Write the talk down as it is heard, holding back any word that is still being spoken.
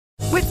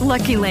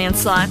Lucky Land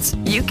Slots,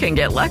 you can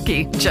get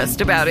lucky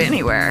just about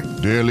anywhere.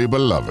 Dearly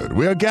beloved,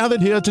 we are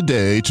gathered here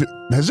today to...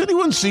 Has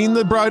anyone seen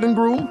the bride and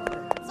groom?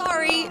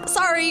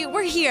 Sorry,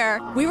 we're here.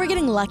 We were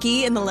getting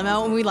lucky in the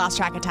limo and we lost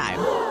track of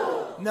time.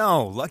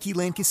 No, Lucky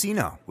Land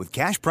Casino, with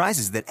cash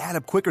prizes that add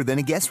up quicker than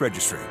a guest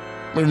registry.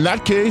 In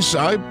that case,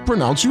 I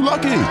pronounce you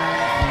lucky.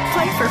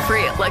 Play for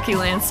free at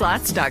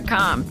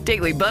LuckyLandSlots.com.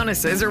 Daily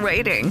bonuses are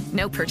waiting.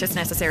 No purchase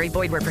necessary.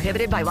 Void where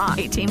prohibited by law.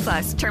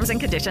 18+. Terms and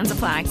conditions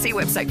apply. See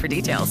website for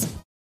details.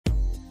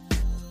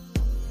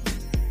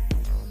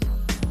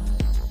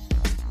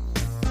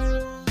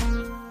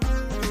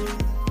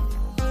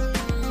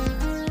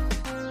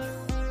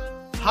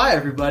 Hi,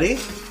 everybody.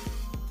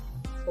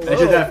 Hello. I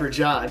did that for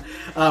John.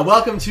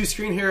 Welcome to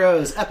Screen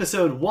Heroes,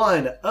 episode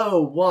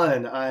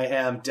 101. I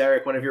am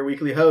Derek, one of your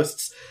weekly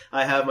hosts.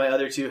 I have my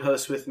other two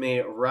hosts with me,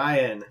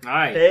 Ryan.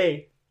 Hi.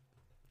 Hey.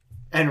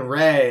 And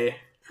Ray.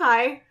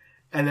 Hi.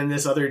 And then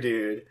this other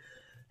dude.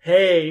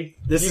 Hey.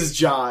 This is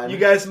John. You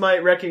guys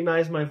might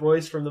recognize my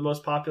voice from the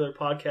most popular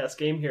podcast,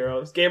 Gamer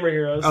Heroes.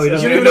 Oh, he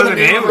doesn't even know the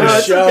name of the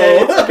the show.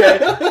 It's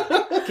okay.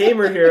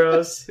 Gamer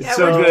Heroes. It's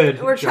so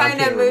good. We're trying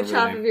to mooch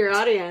off of your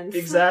audience.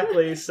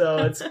 Exactly. So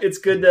it's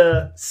good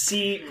to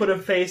put a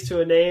face to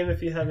a name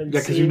if you haven't seen me.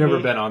 Yeah, because you've never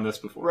been on this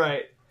before.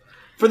 Right.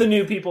 For the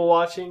new people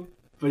watching.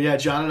 But yeah,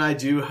 John and I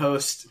do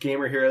host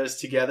Gamer Heroes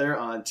together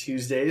on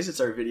Tuesdays. It's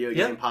our video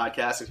game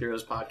podcast at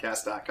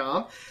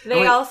heroespodcast.com.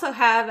 They also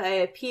have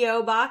a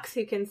P.O. box.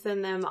 You can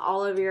send them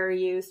all of your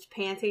used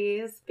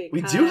panties.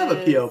 We do have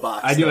a P.O.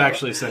 box. I do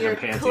actually send them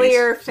panties.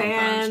 Clear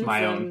fans.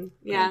 My own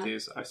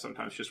panties. I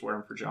sometimes just wear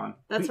them for John.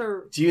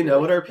 Do you know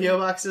what our P.O.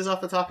 box is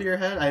off the top of your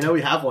head? I know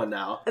we have one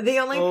now. The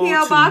only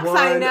P.O. box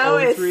I know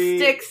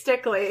is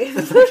Stickly.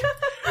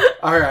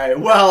 All right.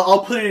 Well,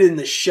 I'll put it in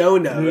the show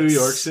notes. New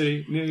York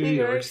City. New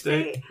York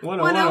State.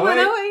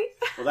 10108.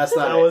 Well, that's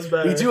not. That was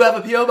better. We do have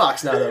a P.O.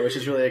 box now, though, which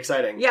is really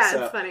exciting.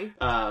 Yeah, it's funny.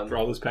 For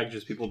all those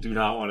packages people do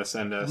not want to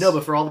send us. No,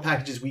 but for all the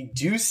packages we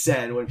do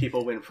send when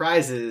people win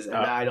prizes, and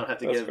now I don't have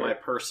to give my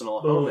personal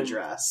home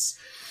address.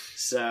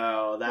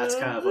 So that's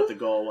kind of what the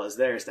goal was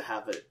there, is to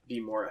have it be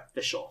more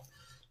official.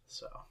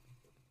 So.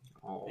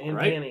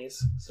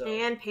 Panties.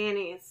 And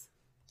panties.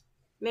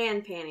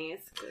 Man panties.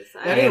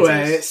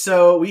 Anyway,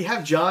 so we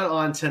have John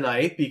on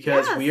tonight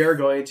because we are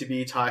going to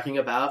be talking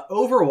about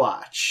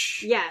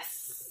Overwatch.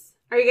 Yes.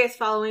 Are you guys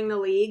following the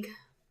league?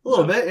 A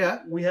little bit, yeah.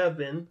 We have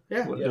been.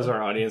 Yeah. Does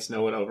our audience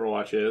know what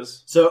Overwatch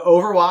is? So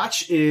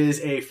Overwatch is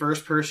a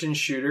first-person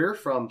shooter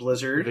from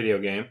Blizzard. Video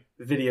game.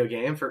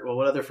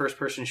 What other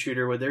first-person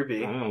shooter would there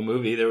be? I don't know,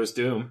 movie. There was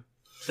Doom.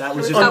 That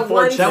was that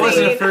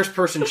wasn't a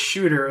first-person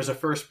shooter. It was a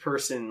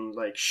first-person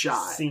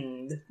shot.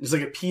 Scene. It was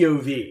like a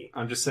POV.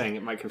 I'm just saying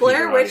it might confuse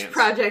Blair our Witch audience.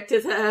 Project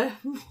is a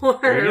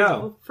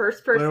more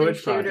first-person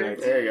shooter.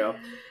 There you go.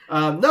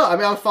 No, I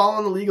mean I'm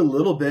following the league a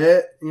little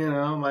bit. You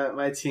know,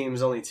 my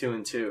team's only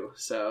 2-2.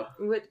 So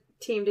what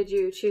team did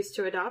you choose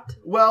to adopt?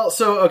 Well,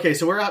 so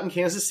we're out in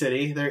Kansas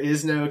City. There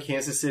is no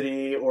Kansas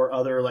City or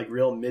other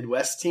real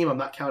Midwest team. I'm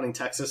not counting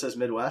Texas as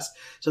Midwest.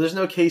 So there's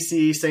no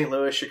KC, St.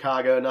 Louis,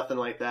 Chicago, nothing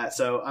like that.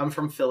 So I'm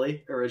from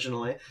Philly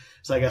originally.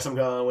 So I guess I'm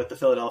going with the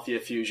Philadelphia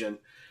Fusion.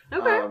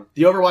 Okay.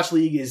 The Overwatch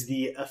League is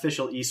the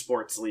official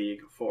esports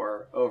league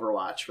for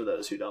Overwatch. For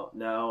those who don't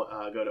know,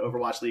 go to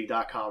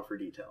overwatchleague.com for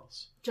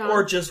details. John?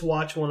 Or just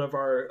watch one of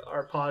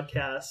our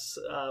podcasts,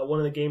 one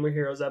of the Gamer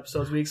Heroes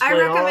episodes. We explain I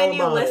recommend all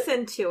you about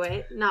listen to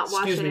it, not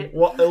watch it.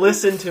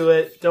 Listen to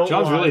it. Don't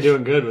John's watch. really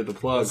doing good with the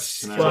plugs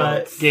tonight.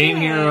 But Game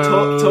Heroes.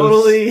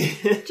 Totally.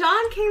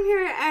 John came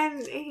here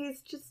and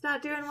he's just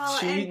not doing well.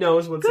 She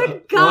knows what's good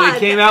up. God. Well, he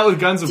came out with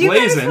Guns Do you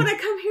A-Blazing. guys want to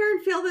come here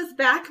and feel this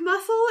back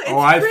muscle? It's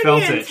I pretty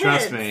felt intense. it.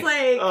 Trust me.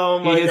 Oh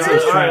my He did God!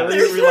 some All right, let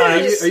me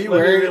relax. Are you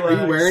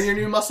wearing your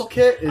new muscle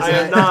kit? I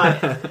am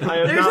not.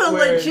 There's a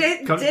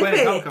legit Come to play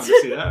divot. come to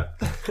see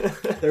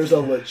that. There's a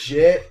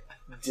legit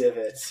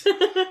divot.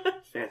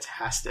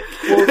 Fantastic.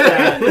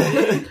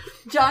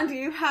 John, do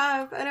you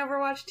have an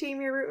Overwatch team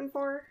you're rooting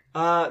for?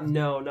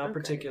 No, not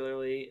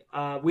particularly.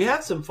 We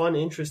had some fun,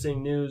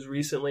 interesting news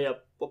recently. A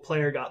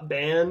player got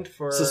banned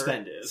for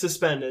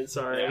Suspended.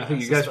 Sorry, I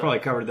think you guys probably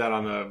covered that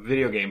on the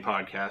video game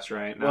podcast,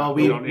 right? No, well,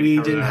 we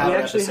didn't have we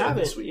an actually episode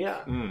haven't. this week.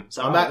 Yeah.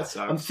 So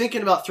I'm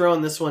thinking about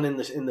throwing this one in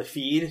the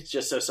feed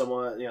just so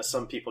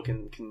some people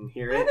can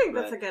hear it. I think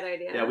that's a good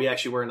idea. Yeah, we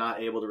actually were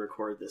not able to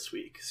record this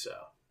week, so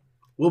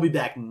we'll be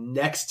back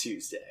next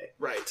Tuesday.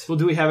 Right. Well,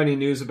 do we have any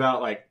news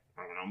about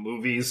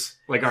movies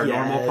like our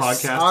normal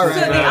podcast? All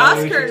right. So the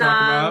Oscar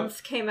noms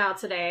came out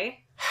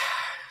today.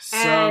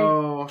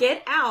 And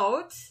Get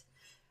Out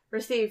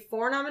received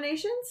 4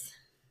 nominations.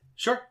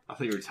 Sure. I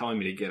thought you were telling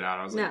me to get out.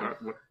 I was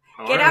like, what?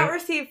 Get Out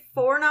received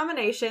 4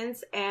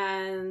 nominations,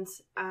 and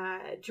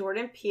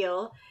Jordan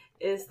Peele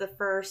is the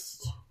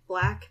first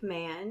Black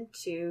man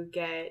to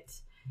get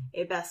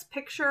a Best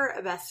Picture,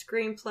 a Best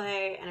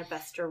Screenplay, and a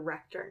Best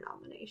Director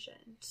nomination.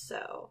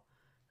 So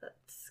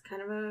that's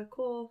kind of a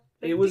cool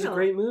big It was deal. a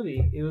great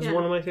movie. It was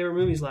one of my favorite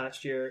movies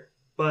last year.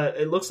 But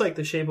it looks like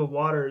The Shape of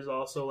Water is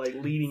also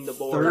leading the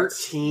board.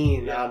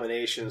 13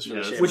 nominations for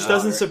The Shape of Water. Which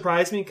doesn't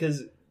surprise me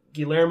because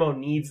Guillermo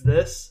needs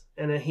this,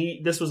 and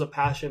this was a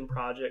passion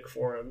project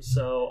for him.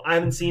 So I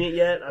haven't seen it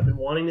yet. I've been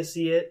wanting to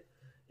see it.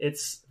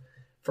 It's,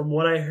 from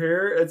what I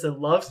hear, it's a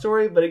love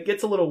story, but it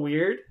gets a little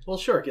weird. Well,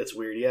 sure, it gets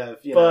weird. Yeah,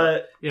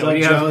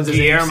 Doug Jones is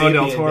Guillermo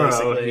del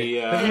Toro.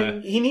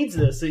 He needs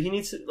this. He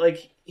needs to,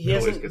 like, he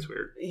hasn't. Gets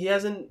weird. He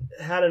hasn't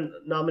had a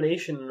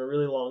nomination in a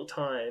really long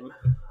time.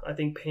 I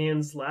think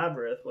Pan's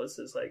Labyrinth was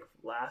his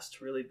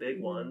last really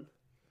big one.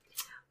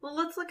 Well,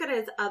 let's look at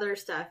his other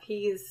stuff.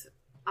 He's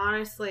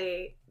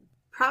honestly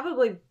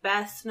probably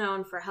best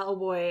known for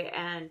Hellboy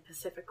and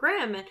Pacific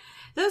Rim, and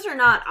those are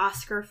not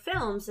Oscar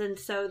films, and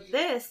so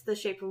The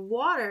Shape of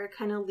Water,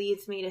 kind of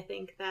leads me to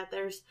think that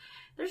there's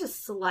a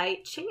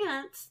slight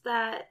chance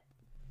that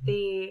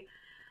the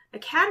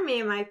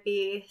Academy might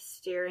be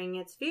steering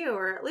its view,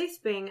 or at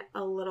least being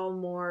a little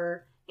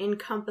more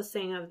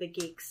encompassing of the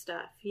geek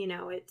stuff.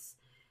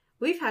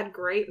 We've had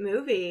great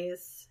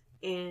movies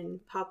in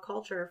pop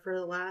culture for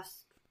the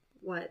last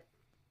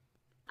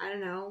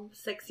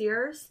 6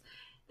 years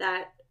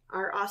that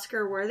are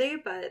Oscar worthy,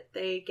 but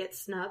they get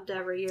snubbed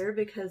every year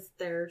because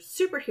they're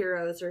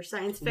superheroes or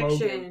science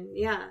fiction. Logan.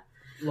 Yeah.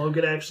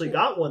 Logan actually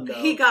got one, though.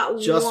 He got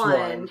just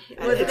one.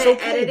 Was it's it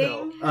okay,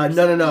 editing?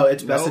 No.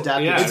 It's best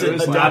adapted. Yeah, it's it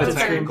was not a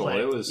technical. screenplay.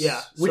 It was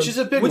which is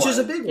a big one.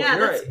 Yeah,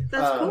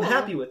 that's cool. I'm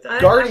happy with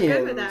that.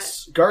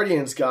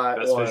 Guardians got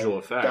best one. visual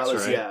effects. That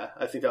was, right? Yeah,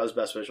 I think that was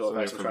best visual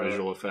effects. For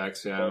visual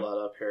effects, yeah. Pull that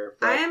up here.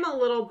 I am a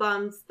little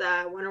bummed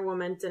that Wonder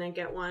Woman didn't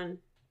get one.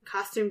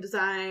 Costume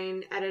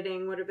design,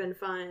 editing would have been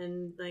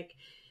fun.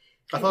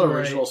 I thought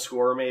original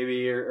score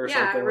maybe or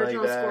something like that. Yeah,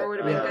 original score would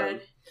have been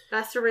good.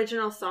 Best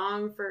original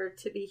song for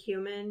To Be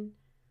Human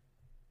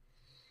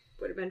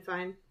would have been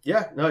fine.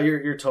 Yeah, no,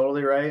 you're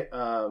totally right.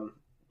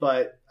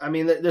 But I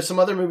mean, there's some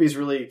other movies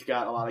really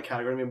got a lot of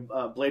category. I mean,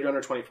 Blade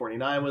Runner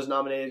 2049 was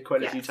nominated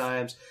quite a few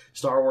times.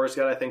 Star Wars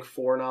got, I think,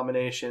 4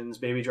 nominations.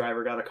 Baby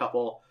Driver got a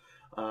couple.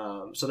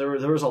 So there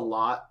was a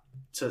lot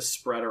to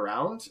spread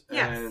around.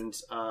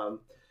 Yes. And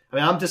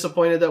I'm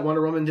disappointed that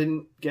Wonder Woman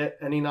didn't get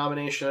any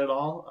nomination at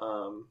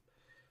all.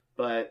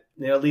 But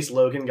at least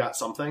Logan got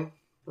something.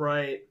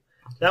 Right.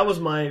 That was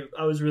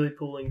I was really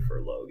pulling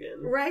for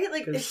Logan. Right?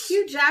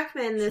 Hugh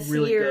Jackman this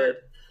really year good.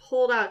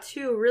 pulled out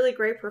 2 really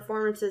great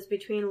performances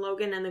between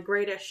Logan and The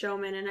Greatest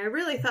Showman, and I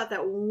really thought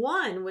that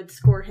one would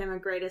score him a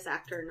Greatest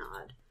Actor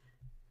nod.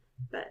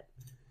 But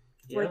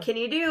what can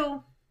you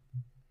do?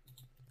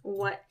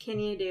 What can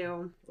you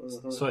do?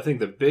 So I think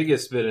the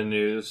biggest bit of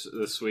news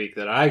this week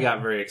that I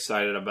got very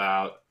excited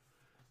about,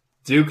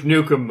 Duke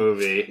Nukem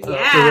movie,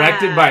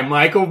 directed by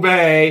Michael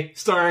Bay,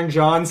 starring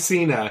John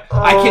Cena.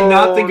 I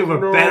cannot think of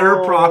a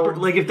better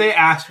if they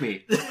asked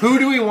me, who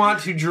do we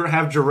want to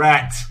have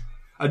direct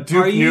a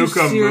Duke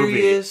Nukem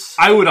movie?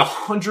 I would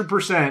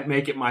 100%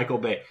 make it Michael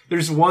Bay.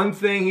 There's one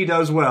thing he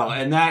does well,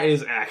 and that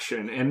is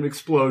action and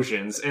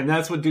explosions, and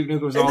that's what Duke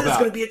Nukem's all about. There's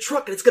going to be a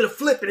truck, and it's going to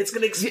flip, and it's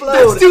going to explode.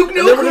 That's Duke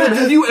Nukem!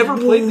 Have you ever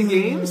played the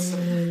games?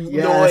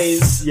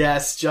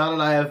 Yes, John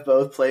and I have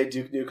both played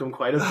Duke Nukem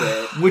quite a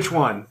bit. Which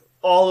one?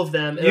 All of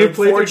them. You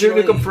played Duke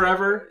Nukem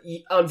Forever?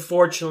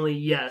 Unfortunately,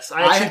 yes.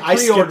 I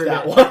pre-ordered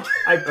that one.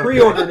 I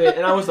pre-ordered it,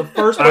 and I was the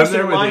first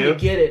person in line to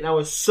get it, and I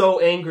was so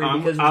angry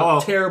because it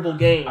was a terrible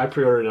game. I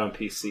pre-ordered it on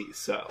PC,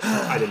 so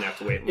I didn't have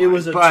to wait in line. It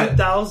was a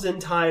 2000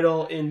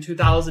 title in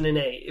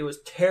 2008. It was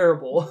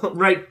terrible.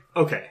 Right.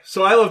 Okay.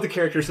 So I love the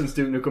character since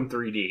Duke Nukem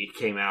 3D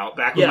came out.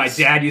 Back when my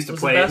dad used to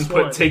play it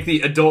and take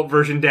the adult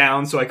version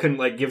down so I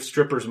couldn't give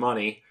strippers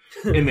money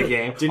in the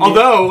game.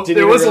 Although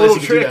there was a little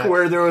trick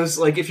where there was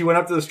if you went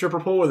up to the stripper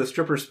pole where the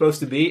stripper's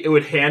supposed to be, it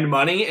would hand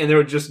money and there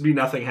would just be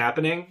nothing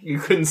happening. You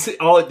couldn't see.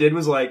 All it did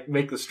was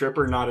make the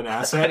stripper not an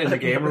asset in the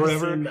game or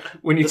whatever.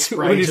 When you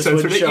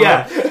censored it,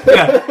 yeah.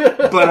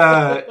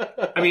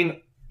 But I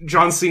mean,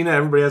 John Cena,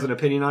 everybody has an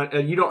opinion on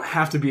it. You don't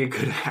have to be a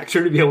good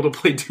actor to be able to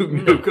play Duke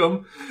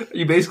Nukem.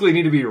 You basically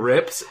need to be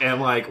ripped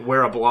and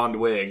wear a blonde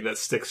wig that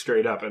sticks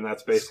straight up, and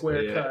that's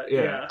basically square cut.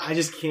 Yeah. I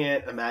just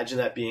can't imagine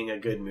that being a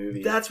good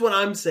movie. That's what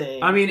I'm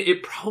saying. I mean,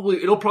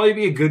 it'll probably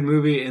be a good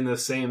movie in the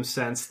same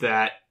sense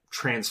that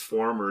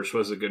Transformers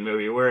was a good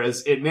movie,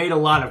 whereas it made a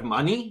lot of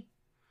money.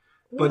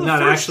 But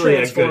not actually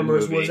a good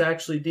movie. Transformers was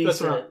actually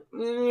decent.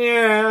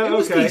 It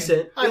was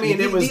decent. I mean,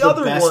 it was the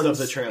other best of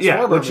the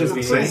Transformers which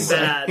is movies.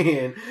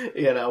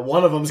 Bad.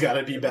 One of them's got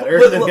to be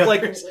better than the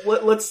others.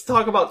 Let's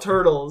talk about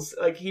Turtles.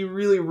 He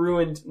really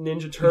ruined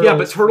Ninja Turtles. Yeah,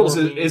 but Turtles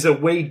is a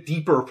way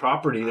deeper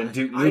property than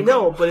Duke Nukem. I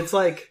know, but it's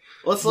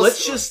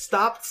let's just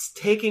stop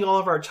taking all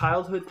of our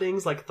childhood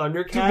things like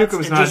Thundercats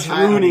and just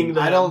ruining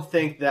them. I don't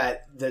think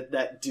that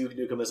Duke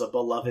Nukem is a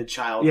beloved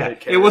childhood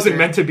character. It wasn't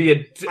meant to be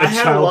a I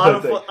had a lot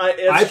of fun.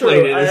 I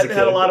played it as a kid. I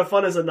had a lot of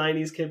fun as a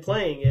 90s kid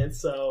playing it,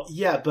 so...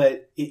 Yeah,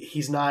 but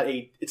it's not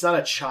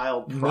a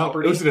child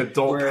property. No, it was an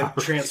adult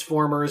property.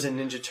 Transformers and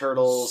Ninja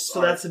Turtles...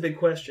 So that's a big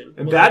question.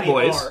 And Bad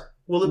Boys,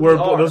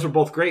 those were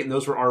both great, and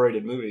those were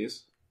R-rated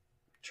movies.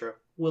 True.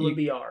 Will it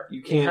be R?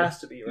 It has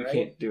to be, right? You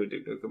can't do a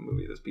Duke Nukem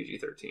movie that's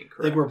PG-13, correct?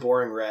 I think we're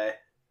boring Ray.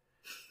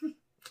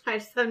 I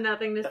just have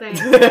nothing to say.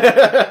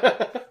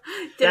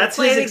 Didn't That's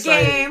play the his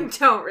exciting- game.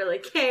 Don't really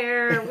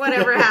care.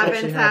 Whatever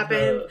happens,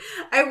 happens.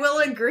 I will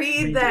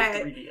agree 3D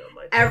that 3D on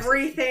my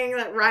everything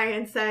that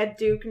Ryan said,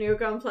 Duke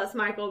Nukem plus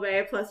Michael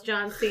Bay plus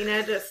John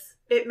Cena,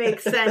 it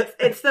makes sense.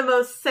 It's the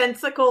most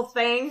sensical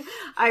thing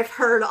I've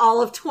heard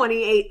all of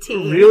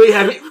 2018. Really?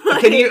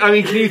 Can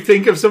you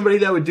think of somebody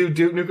that would do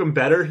Duke Nukem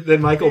better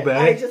than Michael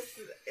Bay?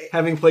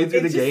 Having played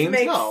through the games?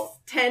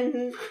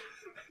 Makes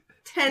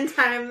 10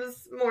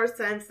 times more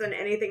sense than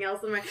anything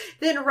else in my...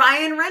 Than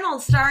Ryan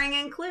Reynolds starring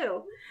in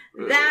Clue.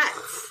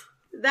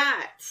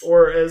 That.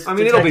 Or as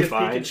it'll be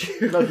fine.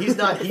 Pikachu. No, he's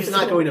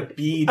not going to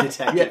be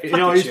Detective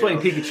Pikachu. He's playing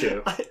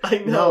Pikachu. I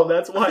know,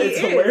 that's why it's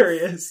He is.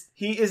 hilarious.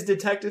 He is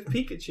Detective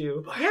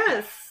Pikachu.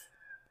 Yes.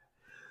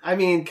 I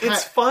mean,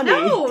 It's funny.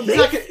 No, he's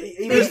not gonna,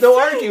 There's no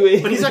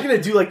arguing. but he's not going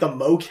to do like the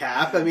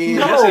mocap. I mean,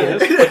 No.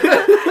 Yes, he is.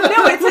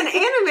 No, it's an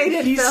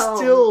animated He's film.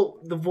 still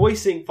the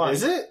voicing fine.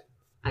 is it?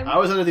 I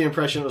was under the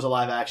impression it was a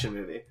live action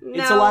movie.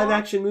 It's a live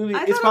action movie.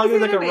 I It's thought it probably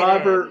was like a animated.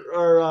 Robert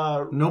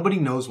or Nobody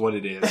knows what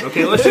it is.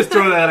 Okay, let's just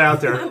throw that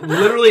out there.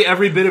 Literally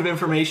every bit of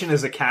information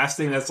is a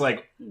casting that's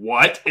like,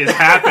 what is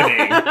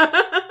happening?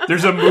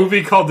 There's a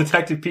movie called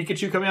Detective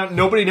Pikachu coming out.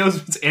 Nobody knows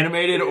if it's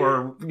animated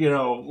or,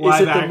 live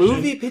is it the action.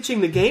 movie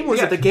pitching the game, or is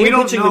Yeah, it the game we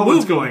don't pitching know the movie?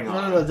 what's going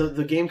on. No.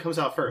 The game comes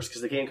out first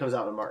because the game comes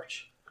out in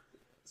March.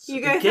 You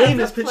The guys game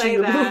have is to play pitching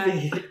the that.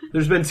 movie.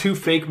 There's been 2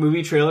 fake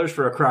movie trailers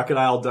for a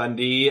Crocodile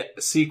Dundee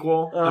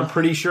sequel. I'm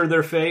pretty sure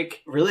they're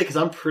fake. Really? Because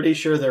I'm pretty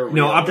sure they're real.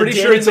 No, I'm The pretty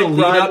sure Danny it's a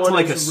lead McBride up to one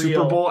like a is Super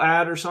real. Bowl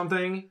ad or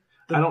something.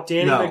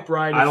 Danny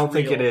McBride I is don't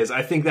think real. it is.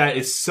 I think that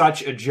is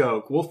such a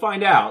joke. We'll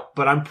find out,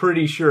 but I'm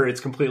pretty sure it's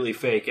completely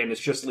fake and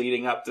it's just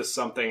leading up to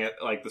something at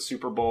like the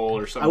Super Bowl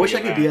or something. I wish I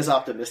like could that. be as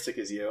optimistic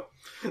as you.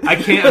 I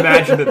can't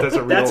imagine that that's a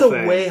real That's a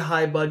thing. way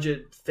high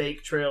budget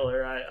fake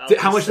trailer.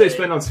 How much do they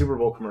spend on Super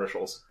Bowl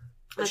commercials?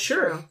 That's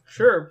Sure,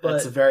 true. but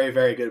That's a very,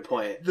 very good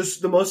point.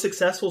 the most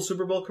successful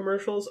Super Bowl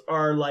commercials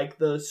are like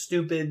the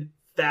stupid,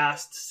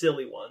 fast,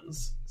 silly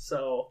ones.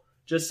 So,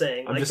 just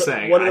saying. I'm Like, just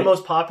saying, One of the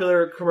most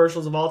popular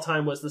commercials of all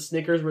time was the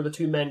Snickers where the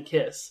 2 men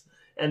kiss.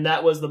 And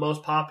that was the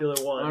most popular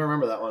I one. don't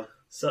remember that one.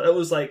 So, it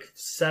was like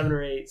 7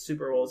 or 8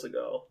 Super Bowls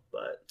ago.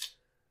 But,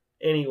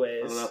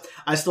 anyways. I don't know.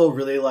 I still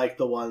really like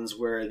the ones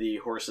where the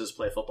horses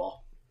play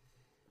football.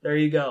 There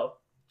you go.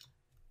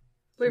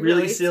 We've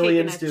Really really silly taken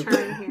and a stupid.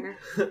 turn here,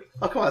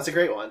 Oh, come on. It's a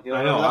great one. You I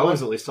know. remember that I one?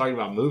 was at least talking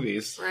about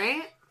movies.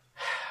 right?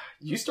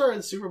 You started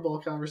the Super Bowl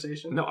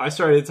conversation. No, I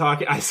started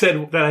talking. I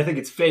said that I think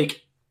it's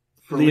fake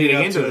for Leading leading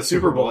up into to the the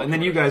Super Super Bowl, Bowl and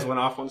then you guys went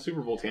off on Super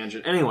Bowl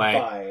tangent.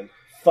 Anyway,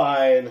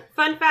 Fine.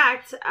 Fun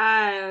fact,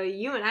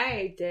 you and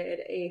I did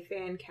a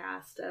fan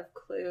cast of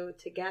Clue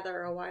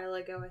together a while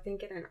ago, I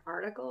think in an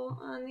article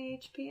on the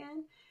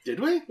HPN.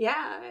 Did we?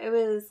 Yeah, it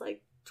was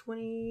like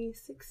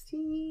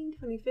 2016,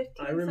 2015,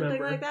 I something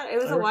remember. like that. It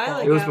was I a while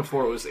recall. ago. it was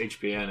before it was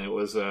HBN. It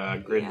was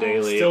Grid Yeah.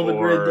 Daily. Still the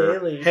or...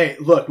 Grid Daily. Hey,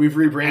 look, we've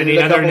rebranded Any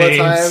it a other couple of names?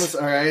 times.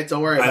 All right,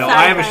 don't worry I know. about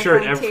I have a Sci-Fi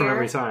shirt Frontier. from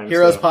every time. it. so-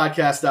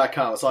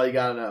 HeroesPodcast.com. That's all you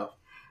got to know.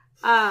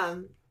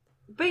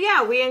 But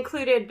yeah, we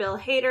included Bill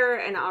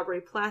Hader and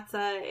Aubrey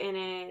Plaza in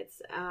it,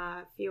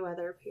 a few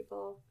other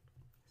people.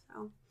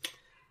 So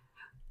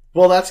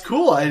Well, that's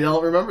cool. I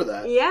don't remember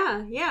that.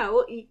 yeah.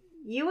 Well,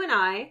 you and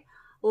I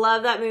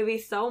love that movie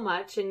so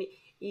much, and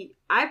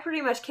I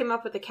pretty much came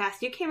up with the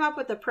cast. You came up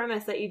with the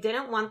premise that you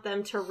didn't want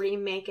them to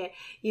remake it.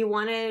 You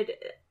wanted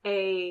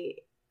a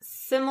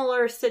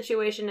similar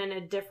situation in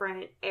a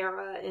different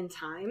era in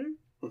time,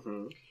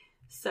 Mm-hmm.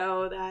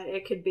 so that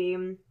it could be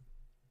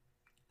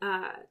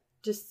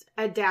just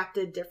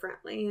adapted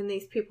differently, and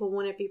these people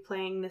wouldn't be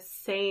playing the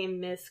same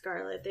Miss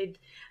Scarlet. They'd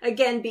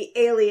again be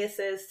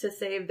aliases to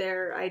save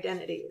their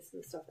identities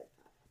and stuff like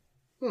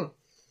that.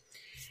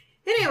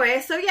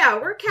 Anyway, so yeah,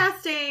 we're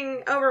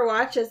casting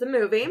Overwatch as a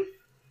movie.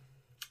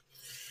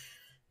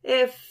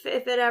 If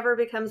it ever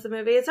becomes a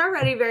movie, it's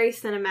already very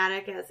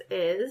cinematic as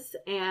is,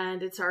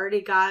 and it's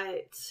already got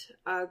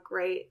a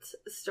great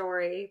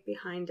story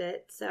behind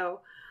it.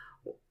 So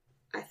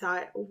I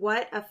thought,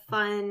 what a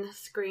fun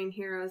Screen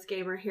Heroes,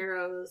 Gamer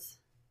Heroes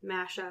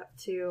mashup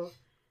to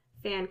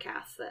fan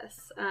cast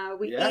this.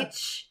 We Yeah.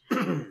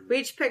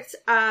 each picked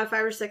 5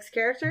 or 6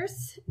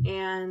 characters,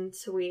 and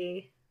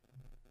we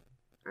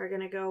are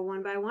gonna go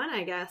one by one,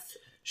 I guess.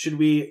 Should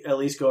we at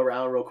least go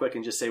around real quick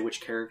and just say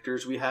which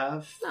characters we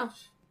have? No.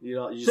 You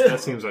That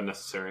just seems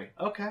unnecessary.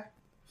 okay,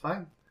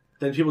 fine.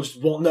 Then people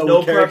just won't know No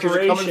what characters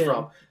are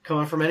preparation.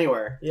 coming from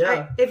anywhere.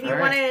 Yeah. If you All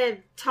want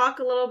right. to talk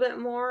a little bit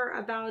more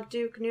about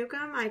Duke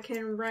Nukem, I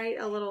can write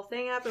a little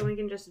thing up and we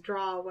can just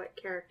draw what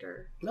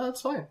character. No,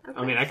 that's fine.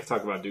 I mean, I could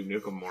talk about Duke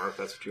Nukem more if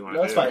that's what you want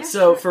No, to that's do. fine. Yeah,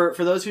 So sure.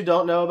 for those who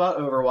don't know about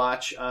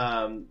Overwatch,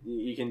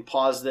 you can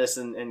pause this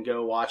and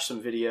go watch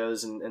some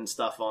videos and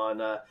stuff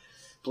on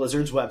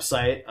Blizzard's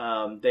website.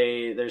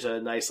 There's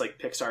a nice like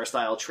Pixar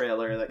style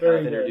trailer that kind Very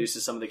of good.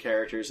 introduces some of the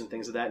characters and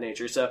things of that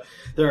nature. So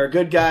there are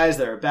good guys,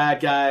 there are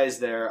bad guys,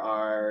 there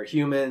are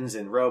humans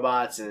and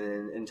robots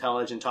and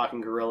intelligent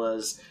talking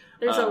gorillas.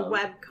 There's a Um,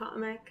 web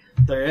comic.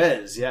 There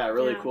is, yeah, a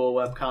really Yeah. cool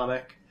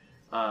webcomic.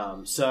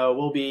 So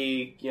we'll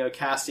be,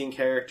 casting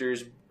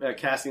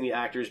the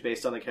actors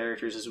based on the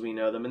characters as we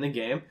know them in the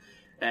game.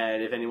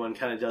 And if anyone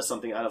kind of does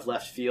something out of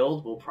left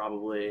field, we'll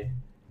probably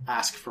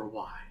ask for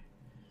why.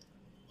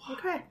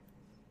 Okay.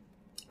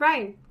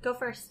 Ryan, go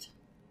first.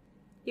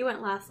 You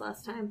went last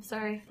time.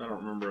 Sorry. I don't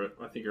remember it.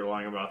 I think you're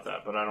lying about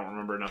that, but I don't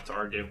remember enough to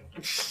argue.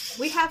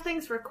 We have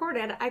things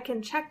recorded. I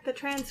can check the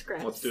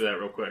transcripts. Let's do that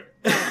real quick.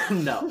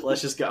 No,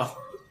 let's just go.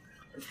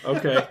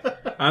 Okay.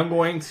 I'm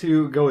going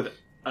to go with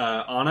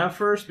Anna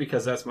first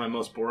because that's my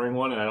most boring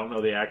one, and I don't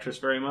know the actress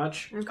very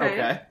much.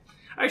 Okay.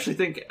 I actually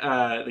think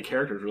the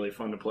character is really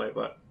fun to play,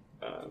 but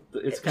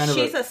it's kind of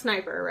she's a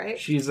sniper, right?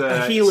 She's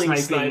a healing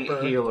sniping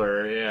sniper.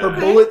 Healer, yeah. Her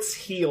bullets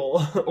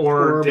heal.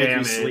 or make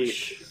you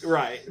damage.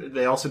 Right.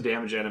 They also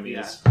damage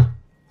enemies.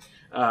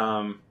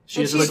 Yeah.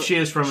 She's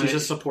a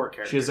support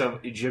character. She is of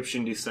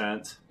Egyptian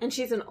descent. And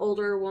she's an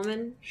older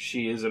woman.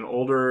 She is an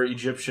older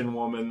Egyptian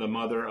woman, the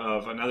mother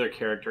of another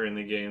character in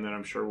the game that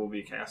I'm sure we'll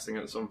be casting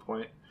at some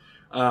point.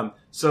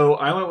 So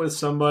I went with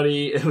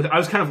somebody. I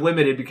was kind of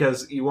limited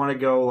because you want to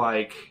go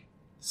like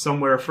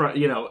somewhere from,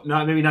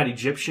 maybe not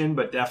Egyptian,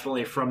 but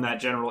definitely from that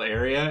general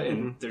area.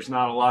 And there's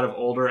not a lot of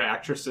older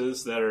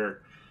actresses that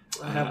are.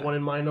 I have one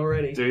in mind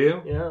already. Do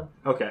you? Yeah.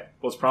 Okay.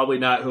 Well, it's probably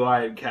not who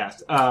I had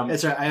cast.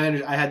 That's right.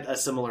 I had a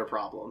similar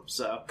problem.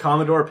 So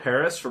Commodore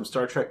Paris from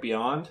Star Trek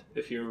Beyond,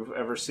 if you've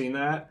ever seen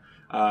that.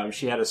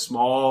 She had a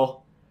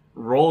small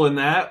role in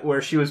that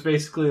where she was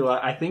basically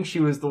like, I think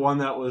she was the one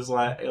that was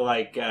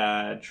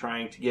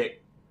trying to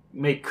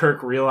make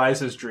Kirk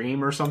realize his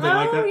dream or something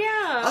like that. Oh,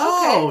 yeah.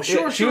 Oh, Okay.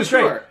 sure, She was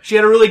sure. great. She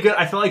had a really good,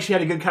 I felt like she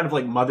had a good kind of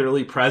like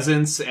motherly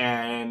presence,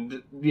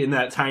 and in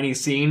that tiny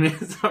scene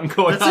I'm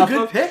going That's a off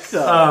good of. pick,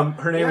 though.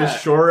 Her name is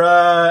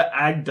Shora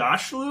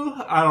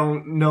Agdashlu. I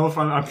don't know if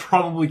I'm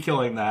probably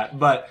killing that,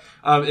 but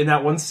in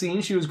that one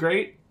scene she was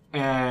great,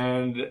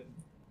 and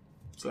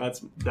so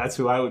that's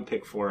who I would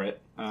pick for it.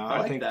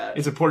 I think that.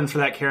 It's important for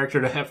that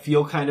character to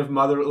feel kind of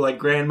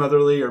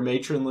grandmotherly or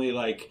matronly,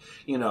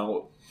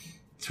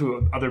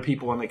 to other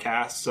people in the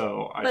cast.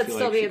 So I But feel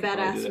still like be she a could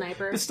probably badass do that.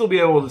 sniper. But still be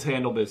able to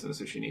handle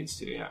business if she needs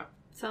to. Yeah.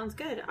 Sounds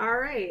good. All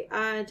right.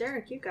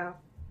 Derek, you go.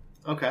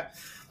 Okay.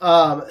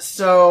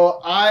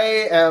 So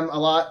I am a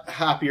lot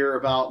happier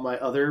about my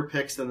other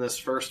picks than this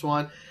first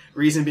one.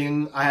 Reason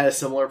being, I had a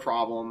similar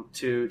problem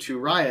to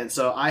Ryan.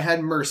 So I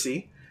had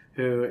Mercy,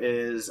 who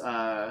is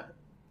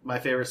my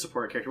favorite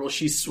support character. Well,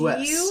 she's Swiss.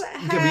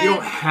 But you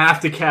don't have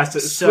to cast it.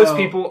 So- Swiss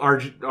people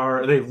are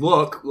they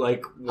look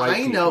like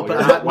white I know, people. but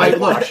You're not my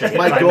whitewashing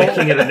goal- it by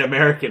making it an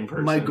American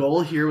person. My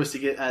goal here was to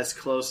get as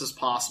close as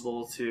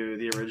possible to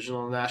the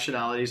original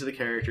nationalities of the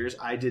characters.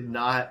 I did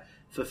not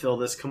fulfill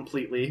this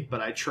completely,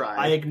 but I tried.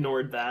 I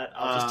ignored that.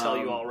 I'll just tell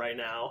you all right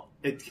now.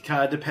 It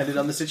kind of depended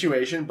on the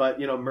situation, but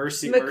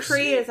Mercy.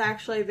 McCree is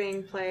actually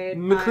being played.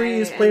 McCree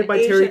is played by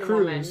Terry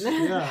Crews.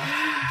 Woman.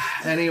 Yeah.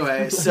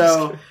 Anyway,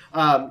 so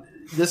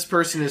this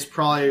person is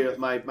probably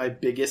my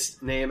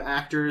biggest name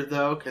actor,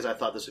 though, because I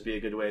thought this would be a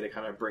good way to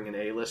kind of bring an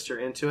A-lister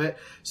into it.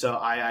 So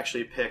I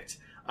actually picked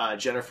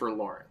Jennifer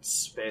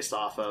Lawrence, based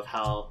off of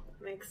how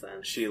Makes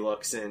sense. she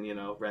looks in,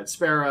 Red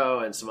Sparrow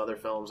and some other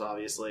films,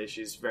 obviously.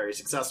 She's very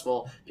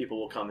successful. People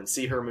will come and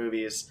see her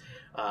movies.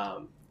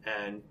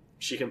 And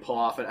she can pull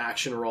off an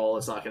action role.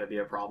 It's not going to be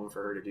a problem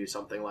for her to do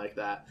something like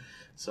that.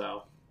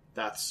 So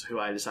that's who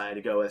I decided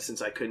to go with,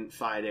 since I couldn't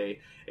find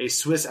a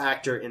Swiss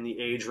actor in the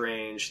age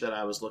range that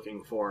I was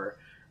looking for.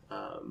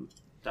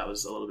 That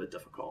was a little bit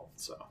difficult.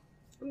 So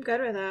I'm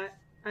good with that.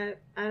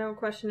 I don't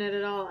question it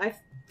at all. I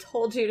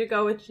told you to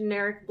go with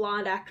generic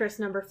blonde actress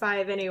number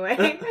 5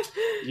 anyway.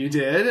 you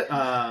did,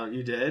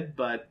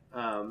 but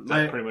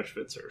that pretty much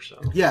fits her. So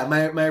yeah,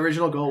 my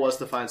original goal was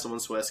to find someone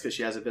Swiss because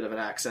she has a bit of an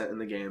accent in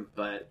the game,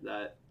 but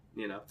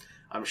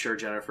I'm sure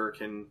Jennifer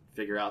can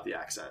figure out the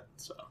accent.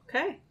 So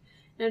Okay.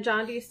 Now,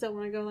 John, do you still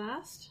want to go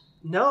last?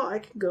 No, I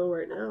can go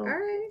right now. All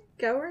right,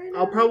 go right now.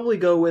 I'll probably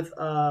go with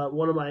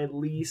one of my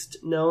least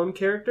known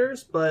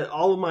characters, but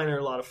all of mine are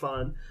a lot of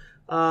fun.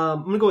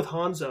 I'm gonna go with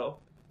Hanzo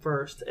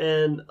first,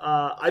 and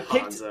I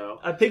picked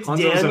Hanzo's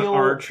Daniel an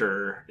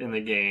archer in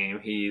the game.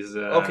 He's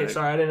okay.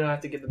 Sorry, I didn't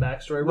have to give the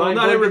backstory. Well, Ryan,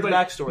 not go ahead and give everybody.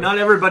 the backstory. Not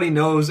everybody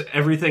knows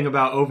everything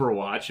about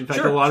Overwatch. In fact,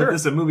 Sure, of sure.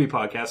 this is a movie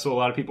podcast, so a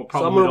lot of people So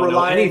I'm probably gonna don't know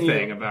rely on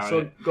anything you. about so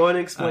it. go ahead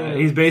and explain it.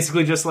 He's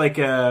basically just like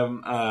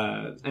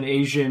an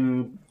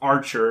Asian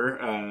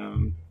archer,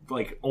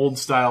 like old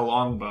style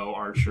longbow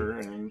archer,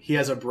 and he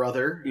has a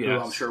brother who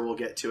Yes. I'm sure we'll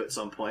get to at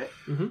some point.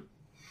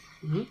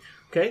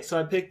 Okay, so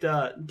I picked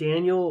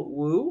Daniel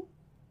Wu.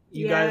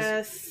 You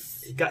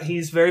yes. guys,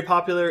 he's very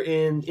popular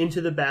in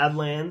Into the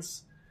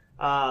Badlands.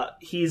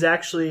 He's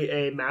actually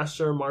a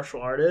master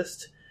martial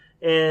artist,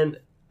 and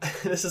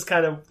this is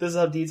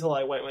how detailed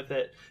I went with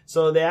it.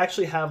 So they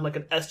actually have like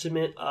an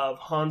estimate of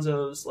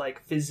Hanzo's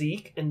like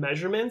physique and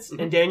measurements,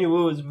 and Daniel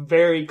Wu is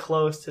very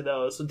close to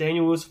those. So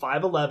Daniel Wu is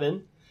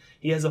 5'11".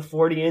 He has a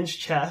 40-inch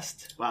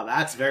chest. Wow,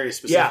 that's very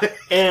specific.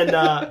 Yeah,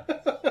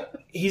 and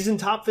he's in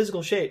top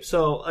physical shape.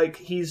 So like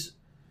he's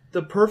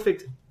the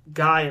perfect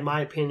guy in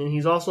my opinion.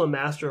 He's also a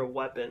master of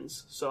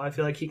weapons, so I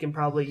feel like he can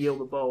probably yield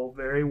a bow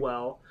very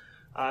well.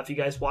 If you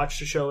guys watch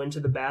the show Into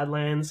the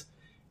Badlands,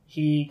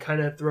 he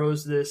kind of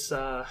throws this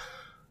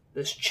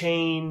this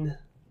chain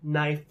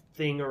knife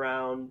thing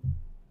around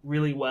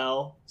really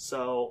well.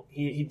 So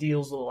he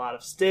deals with a lot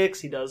of sticks.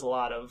 He does a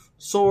lot of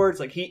swords.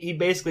 Like he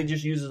basically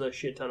just uses a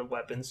shit ton of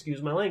weapons.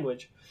 Excuse my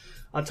language.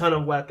 A ton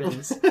of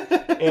weapons.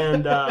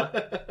 And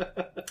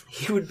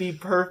he would be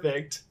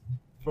perfect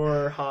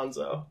for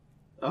Hanzo.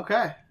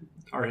 Okay.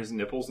 Are his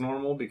nipples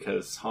normal?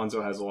 Because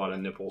Hanzo has a lot of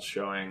nipples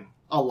showing.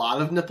 A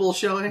lot of nipples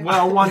showing?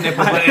 Well, one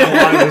nipple and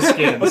a lot of his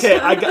skins. Okay,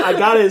 I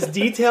got it as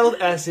detailed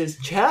as his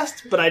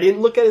chest, but I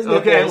didn't look at his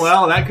nipples. Okay,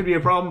 well, that could be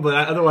a problem, but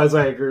otherwise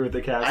I agree with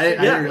the cast. I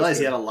didn't realize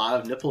he had a lot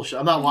of nipple show.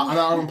 I'm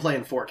not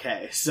playing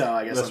 4K, so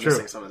I guess That's I'm true.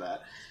 missing some of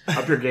that.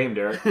 Up your game,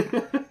 Derek.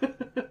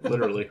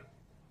 Literally.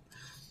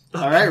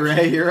 All right,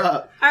 Ray, you're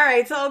up. All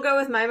right, so I'll go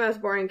with my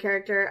most boring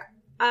character.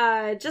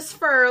 Just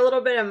for a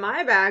little bit of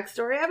my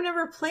backstory, I've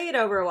never played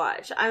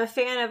Overwatch. I'm a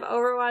fan of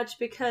Overwatch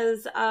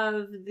because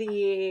of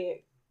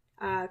the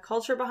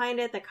culture behind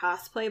it, the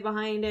cosplay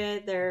behind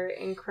it, their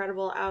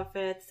incredible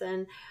outfits,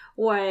 and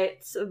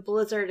what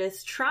Blizzard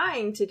is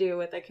trying to do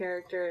with the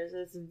characters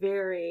is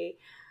very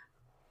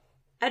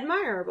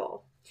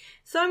admirable.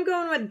 So I'm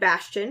going with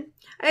Bastion.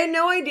 I had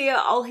no idea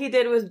all he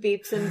did was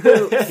beeps and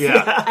boops.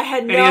 Yeah. I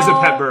had And he is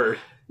a pet bird.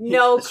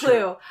 No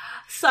clue.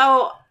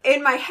 So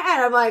in my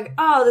head, I'm like,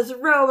 oh, this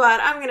robot,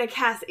 I'm going to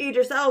cast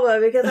Idris Elba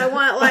because I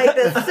want like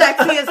the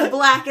sexiest,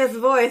 blackest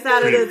voice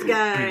out of this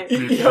guy.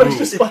 I was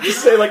just about to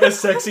say like a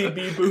sexy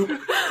bee boop.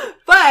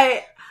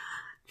 But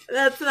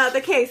that's not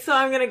the case. So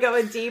I'm going to go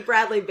with D.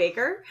 Bradley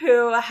Baker,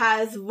 who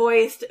has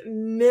voiced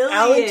millions.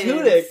 Alan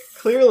Tudyk,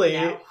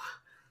 clearly.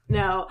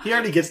 No. He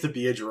already gets to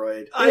be a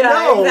droid. I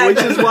know, exactly.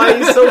 which is why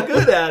he's so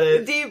good at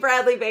it. D.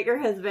 Bradley Baker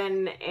has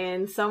been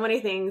in so many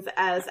things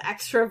as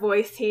extra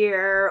voice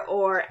here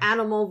or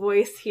animal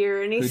voice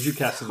here, and he's Who'd you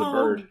cast as a so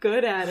bird?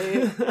 good at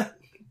it.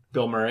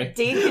 Bill Murray.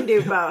 D can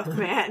do both,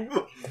 man.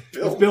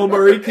 If Bill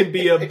Murray can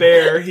be a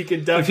bear, he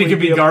can definitely could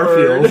be a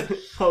Garfield. bird.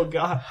 Oh,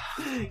 God.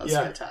 That's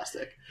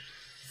fantastic.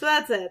 So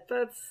that's it.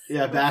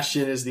 Yeah,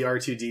 Bastion is the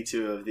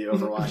R2-D2 of the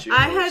Overwatch universe.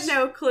 I had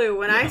no clue.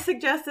 When I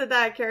suggested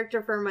that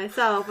character for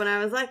myself, when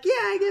I was like, yeah,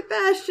 I get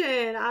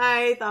Bastion,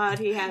 I thought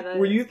he had a...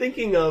 Were you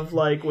thinking of,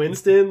 like,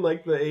 Winston,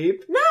 like the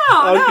ape? No,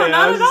 Okay,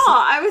 not at all.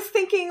 I was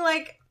thinking,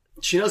 like,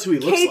 She knows who he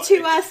looks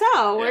like.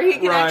 K2SO, where he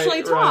can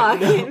actually talk.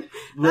 No. And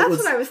that's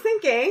what I was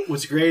thinking.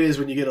 What's great is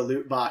when you get a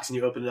loot box and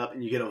you open it up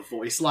and you get a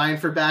voice line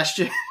for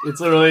Bastion. It's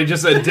literally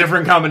just a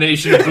different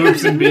combination of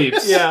boops and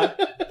beeps. Yeah.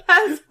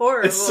 That's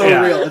horrible. It's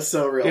so real. It's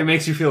so real. It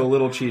makes you feel a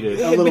little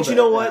cheated. A little But you bit,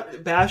 know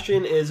what?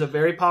 Bastion is a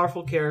very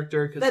powerful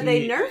character. That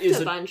they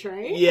nerfed a bunch,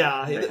 right?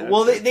 Yeah.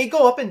 Well, they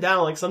go up and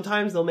down. Like,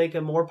 sometimes they'll make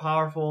him more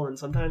powerful, and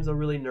sometimes they'll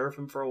really nerf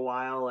him for a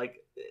while. Like,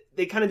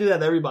 they kind of do that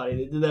with everybody.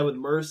 They did that with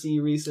Mercy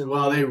recently.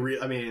 Well,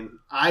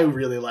 I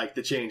really like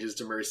the changes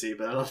to Mercy,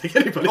 but I don't think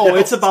anybody Oh, else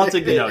it's about to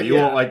did. get... No, you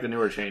won't like the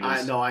newer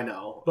changes. I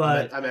know.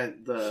 But I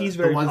meant the he's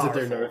very ones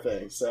powerful. that they're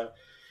nerfing.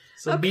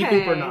 So beep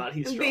boop or not,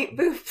 he's strong. Beep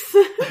boops.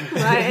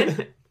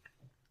 Ryan.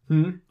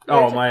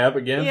 Oh, am I up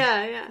again?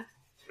 Yeah.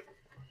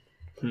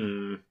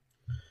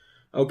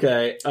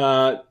 Okay.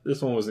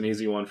 This one was an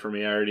easy one for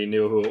me. I already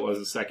knew who it was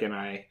the second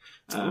I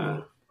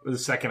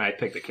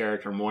picked the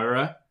character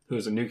Moira, who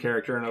is a new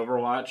character in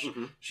Overwatch.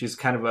 Mm-hmm. She's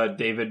kind of a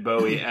David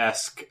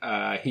Bowie-esque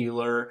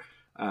healer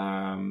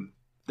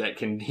that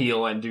can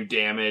heal and do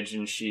damage,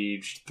 and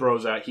she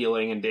throws out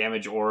healing and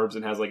damage orbs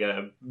and has like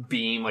a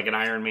beam, like an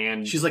Iron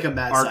Man. She's like a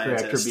mad arc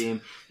scientist. reactor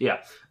beam.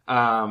 Yeah.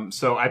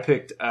 So I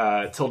picked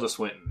Tilda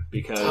Swinton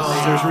because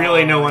there's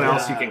really no one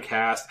else you can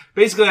cast.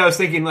 Basically, I was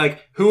thinking,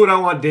 like, who would I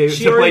want to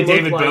play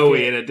David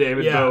Bowie in a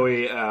David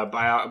Bowie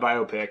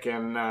biopic,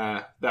 and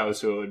that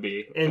was who it would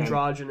be.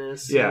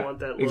 Androgynous. And, you want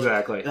that look.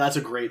 Exactly. That's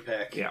a great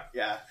pick.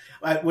 Yeah.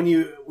 When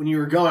you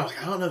were going, I was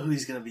like, I don't know who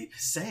he's going to be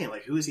saying.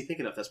 Like, who is he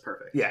thinking of? That's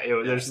perfect. Yeah,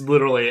 there's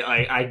literally,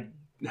 I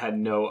had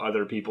no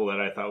other people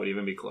that I thought would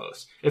even be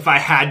close. If I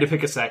had to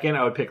pick a second,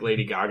 I would pick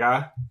Lady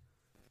Gaga.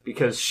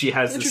 Because she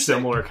has this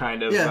similar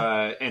kind of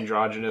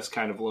androgynous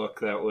kind of look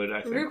that would,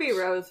 I think... Ruby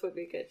Rose would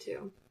be good,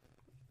 too.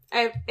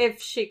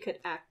 If she could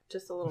act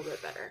just a little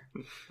bit better.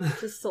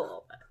 Just a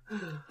little bit.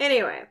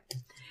 Anyway.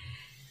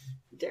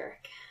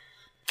 Derek.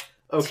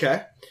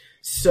 Okay.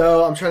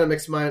 So, I'm trying to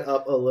mix mine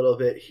up a little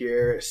bit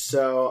here.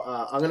 So,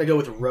 I'm going to go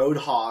with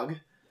Roadhog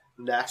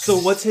next. So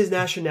what's his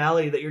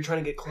nationality that you're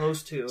trying to get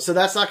close to? So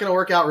that's not going to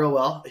work out real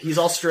well. He's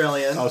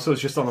Australian. Oh, so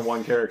it's just on the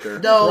one character.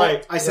 No,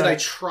 right, I said I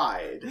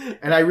tried.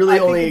 And I really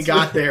only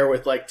got there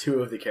with like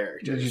two of the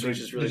characters, which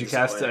is really Did you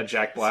cast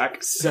Jack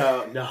Black?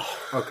 So, no.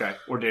 Okay.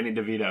 Or Danny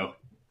DeVito?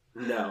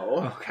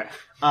 No. Okay.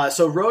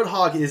 So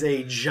Roadhog is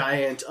a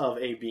giant of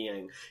a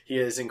being. He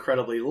is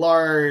incredibly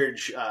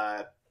large,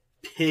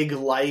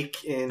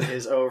 pig-like in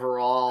his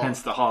overall...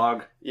 Hence the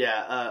hog.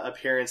 Yeah,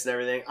 appearance and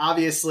everything.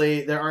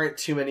 Obviously, there aren't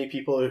too many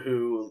people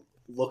who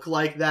look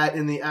like that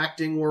in the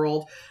acting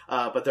world,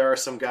 but there are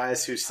some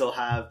guys who still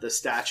have the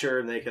stature,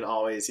 and they can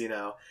always,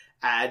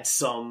 add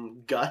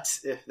some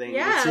guts if they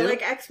Yeah, needed to.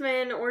 like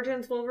X-Men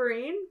Origins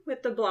Wolverine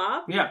with the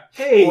Blob. Yeah.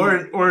 Hey,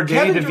 or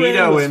Danny Kevin Durant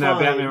DeVito was in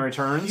fine. Batman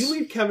Returns. You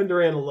leave Kevin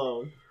Durant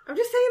alone. I'm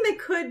just saying they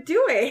could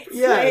do it.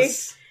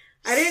 Yes.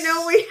 Like, I didn't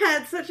know we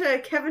had such a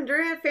Kevin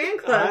Durant fan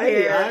club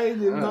here. I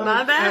did not My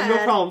have bad.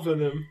 no problems with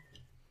him.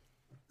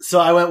 So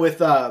I went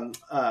with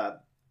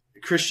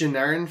Christian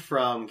Nairn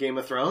from Game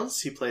of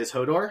Thrones. He plays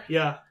Hodor.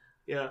 Yeah.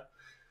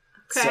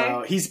 Okay.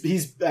 So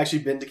he's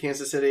actually been to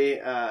Kansas City.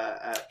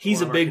 He's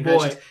one a of our big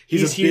conventions. boy.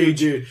 He's He's a big huge.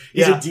 dude.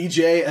 He's Yeah. a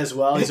DJ as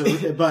well.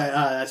 But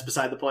that's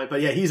beside the point.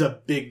 But yeah, he's a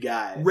big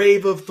guy.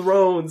 Rave of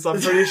Thrones. I'm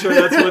pretty sure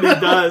that's what he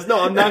does. No,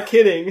 I'm not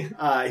kidding.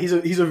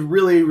 He's a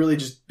really, really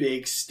just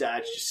big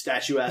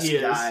statuesque He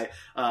is. guy.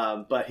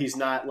 But he's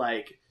not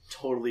like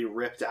totally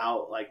ripped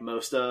out like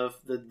most of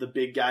the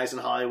big guys in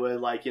Hollywood,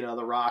 like, you know,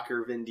 The Rock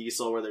or Vin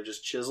Diesel, where they're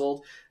just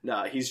chiseled.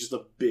 No, he's just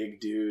a big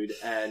dude.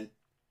 And,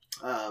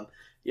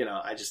 you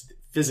know,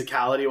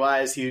 physicality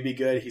wise, he would be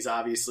good. He's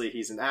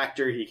an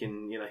actor. He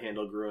can, you know,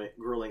 handle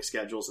grueling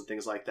schedules and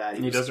things like that.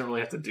 He doesn't really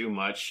have to do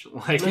much.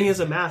 Like, He has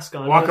a mask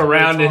on. walk He doesn't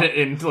around really talk.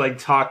 and like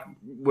talk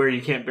where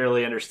you can't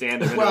barely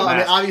understand him. Well, I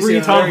mean, obviously,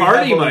 Breathe Tom very Hardy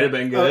heavily. might have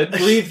been good.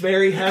 Breathe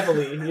very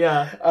heavily.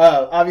 Yeah.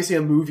 obviously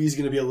a movie is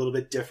going to be a little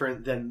bit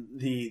different than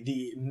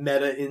the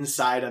meta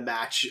inside a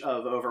match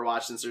of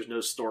Overwatch, since there's no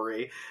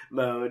story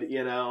mode,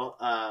 you know.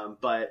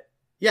 But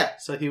yeah,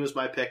 so he was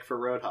my pick for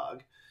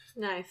Roadhog.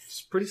 Nice.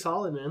 It's pretty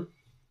solid, man.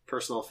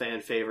 Personal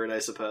fan favorite, I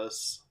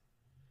suppose.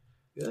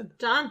 Good.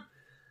 John.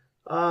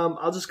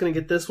 I'm just going to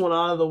get this one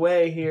out of the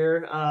way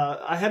here.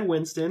 I had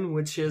Winston,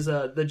 which is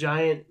the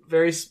giant,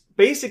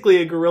 basically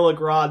a Gorilla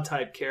Grodd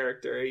type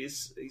character.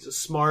 He's a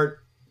smart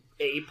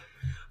ape.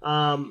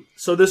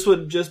 So this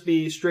would just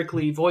be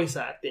strictly voice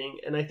acting,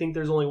 and I think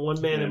there's only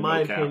one man, And in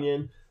my mocap.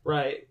 opinion,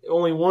 right?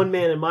 Only one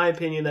man, in my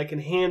opinion, that can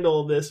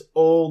handle this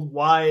old,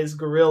 wise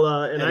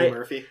gorilla. And Eddie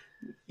Murphy.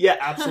 Yeah,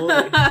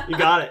 absolutely, you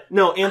got it.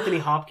 No, Anthony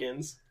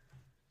Hopkins.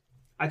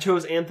 I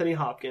chose Anthony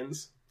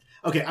Hopkins.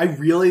 Okay, I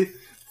really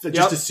just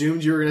Yep.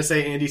 assumed you were going to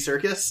say Andy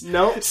Serkis.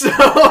 Nope. So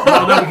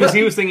Well, no, because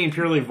he was thinking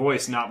purely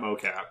voice, not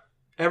mocap.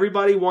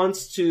 Everybody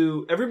wants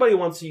to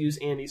use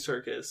Andy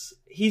Serkis.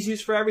 He's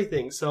used for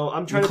everything. So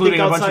I'm trying Including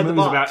to a think bunch outside of the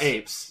movies box. about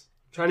apes.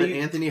 Trying But to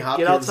Anthony get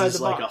Hopkins outside is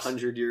the like box.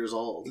 100 years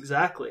old.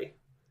 Exactly.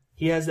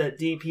 He has that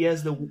deep. He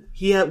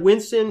had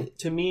Winston.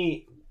 To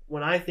me,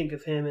 when I think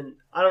of him, and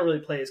I don't really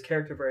play his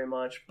character very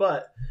much,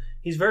 but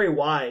he's very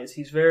wise.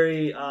 He's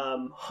very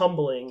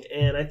humbling,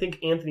 and I think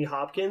Anthony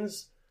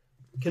Hopkins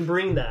can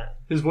bring that.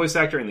 His voice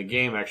actor in the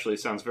game actually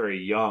sounds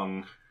very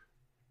young.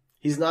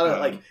 He's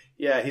not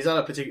he's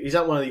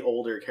not one of the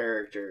older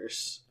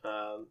characters.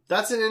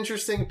 That's an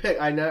interesting pick.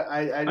 I know.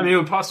 I mean, it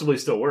would possibly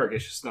still work.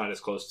 It's just not as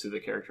close to the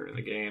character in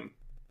the game.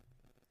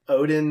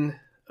 Odin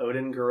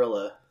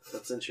Gorilla.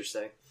 That's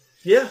interesting.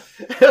 Yeah,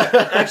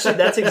 actually,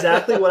 that's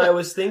exactly what I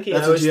was thinking.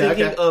 That's I was what you-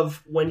 thinking okay.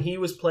 of when he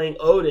was playing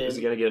Odin. Is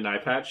he going to get an eye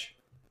patch?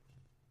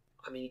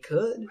 I mean, he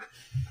could.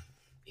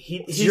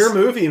 It's your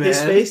movie, man.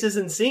 His face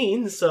isn't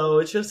seen, so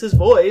it's just his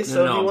voice.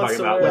 So No, if he I'm wants talking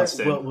to about wear,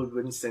 Winston. What would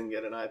Winston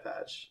get an eye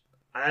patch?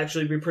 I'd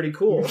actually be pretty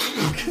cool.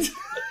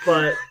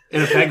 But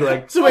In a peg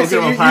leg. So wait, I'll so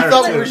give him you a pirate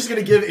thought we too. were just going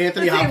to give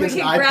Anthony Let's see, we Hopkins an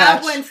can eye grab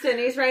patch? Winston.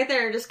 He's right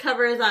there and just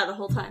cover his eye the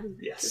whole time.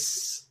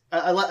 Yes.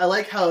 I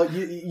like how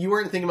you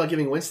weren't thinking about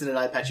giving Winston an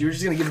eye patch. You were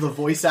just going to give the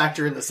voice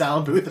actor in the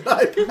sound booth an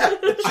eye patch.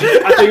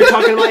 I thought you were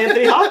talking about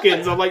Anthony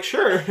Hopkins. I'm like,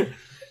 sure.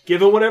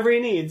 Give him whatever he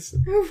needs.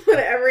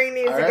 Whatever he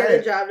needs All to get right.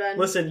 the job done.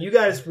 Listen, you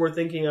guys were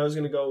thinking I was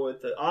going to go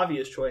with the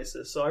obvious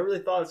choices, so I really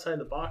thought outside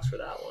the box for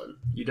that one.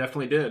 You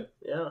definitely did.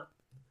 Yeah.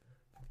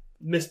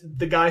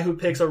 The guy who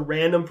picks a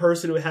random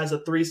person who has a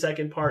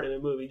 3-second part in a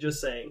movie,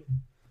 just saying.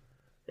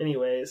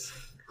 Anyways,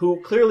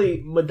 who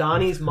clearly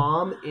Madani's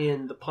mom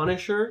in The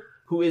Punisher,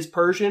 who is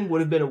Persian, would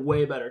have been a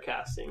way better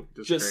casting.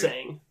 That's Just great.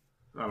 saying.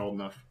 Not old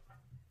enough.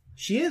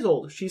 She is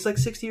old. She's like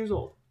 60 years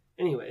old.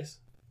 Anyways,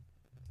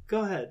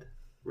 go ahead,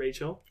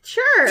 Rachel.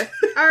 Sure.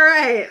 All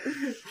right.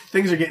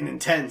 Things are getting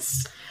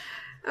intense.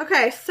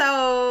 Okay,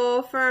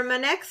 so for my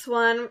next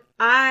one,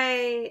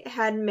 I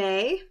had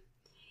May,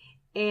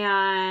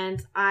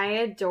 and I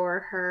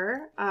adore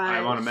her.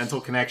 I'm on a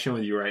mental connection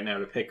with you right now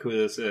to pick who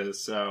this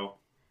is, so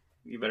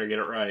you better get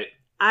it right.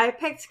 I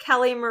picked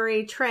Kelly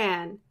Marie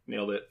Tran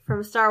Nailed it.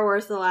 from Star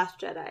Wars The Last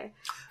Jedi.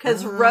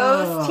 Because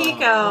Rose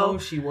Tico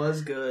she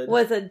was good.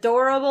 was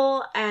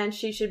adorable, and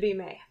she should be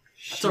May.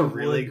 That's a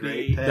really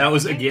great pick. That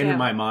was, Thank again, you. in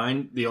my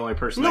mind, the only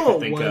person No, I could it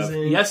think wasn't.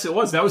 of. Yes, it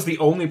was. That was the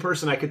only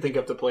person I could think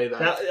of to play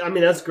that. I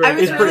mean, that's great. I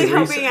was It's really pretty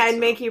hoping recent, I'd so.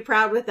 make you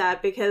proud with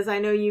that, because I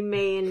know you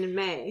May and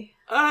May.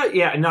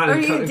 Yeah, not Or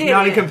in, you not in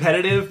didn't.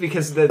 competitive,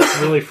 because that's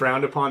really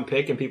frowned upon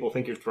pick, and people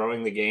think you're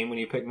throwing the game when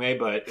you pick May,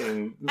 but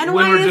And when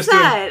why we're is just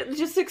doing- that?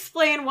 Just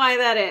explain why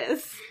that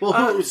is.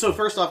 Well, so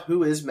first off,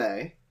 who is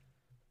May?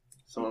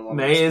 Someone want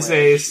to May is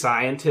explain? a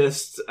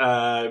scientist,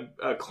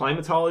 a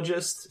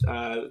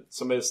climatologist,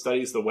 somebody that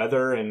studies the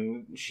weather,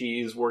 and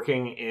she's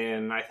working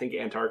in, I think,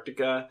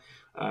 Antarctica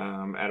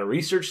at a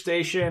research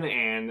station,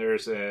 and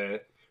there's a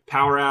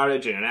power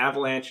outage and an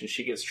avalanche, and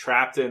she gets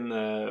trapped in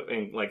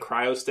like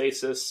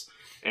cryostasis,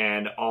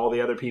 and all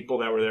the other people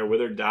that were there with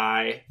her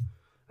die.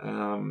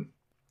 And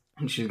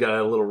she's got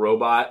a little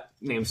robot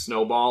named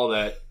Snowball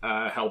that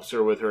helps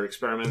her with her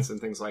experiments and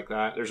things like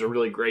that. There's a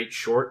really great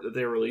short that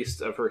they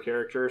released of her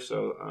character,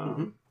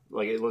 so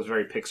like it was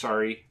very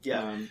Pixar-y.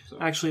 Yeah. So.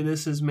 Actually,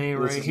 this is May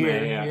right is here.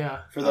 May,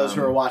 yeah. For those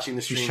who are watching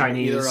the she's stream,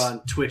 Chinese. either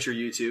on Twitch or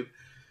YouTube.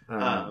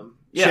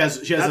 Yeah,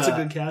 she has that's a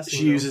good casting,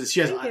 She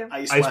has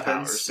ice weapons,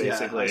 powers,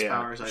 basically. ice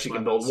powers, she ice can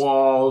weapons. build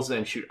walls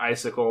and shoot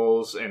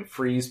icicles and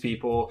freeze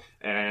people.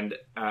 And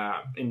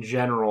in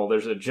general,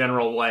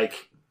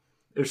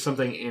 there's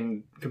something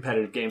in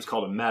competitive games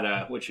called a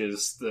meta, which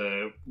is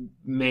the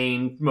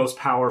main, most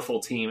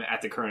powerful team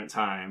at the current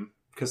time,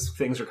 because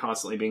things are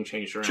constantly being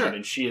changed around. Sure.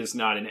 And she is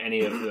not in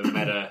any of the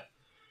meta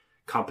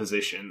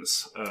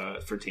compositions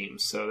for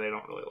teams, so they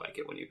don't really like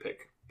it when you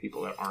pick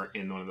people that aren't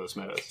in one of those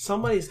metas.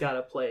 Somebody's got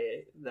to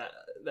play that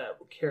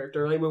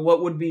character. I mean,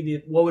 what would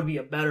be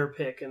a better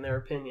pick in their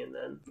opinion?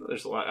 Then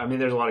There's a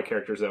lot of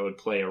characters that would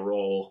play a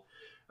role.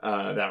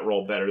 That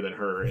role better than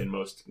her in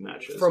most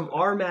matches. From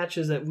our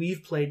matches that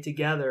we've played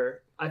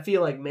together, I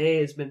feel like May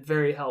has been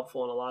very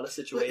helpful in a lot of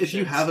situations. If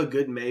you have a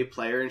good May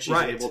player and she's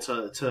Right. able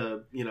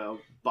to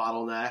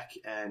bottleneck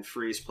and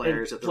freeze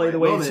players And at the play right the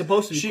way it's moment,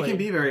 supposed to be she played. can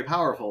be very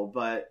powerful.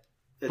 But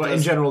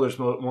in general, there's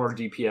more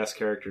DPS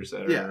characters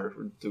that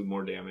do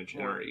more damage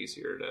and are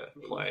easier to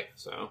play.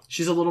 So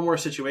she's a little more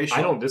situational.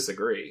 I don't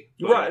disagree.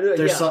 Right.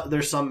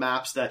 There's some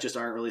maps that just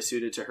aren't really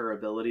suited to her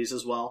abilities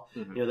as well.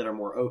 Mm-hmm. That are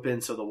more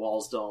open, so the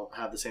walls don't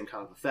have the same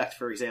kind of effect,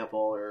 for example,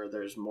 or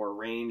there's more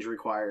range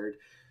required.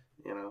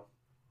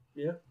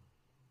 Yeah.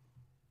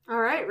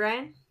 All right,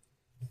 Ryan.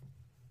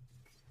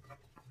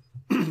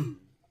 Who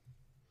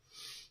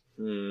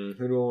do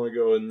I want to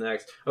go with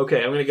next? Okay,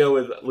 I'm going to go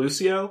with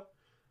Lucio.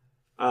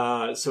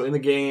 So in the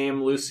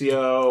game,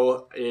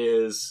 Lucio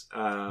is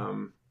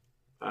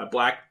a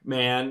black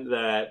man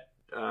that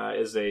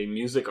is a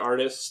music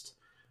artist.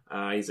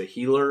 He's a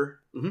healer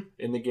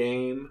in the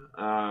game.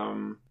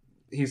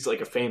 He's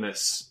like a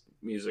famous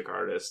music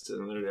artist,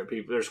 and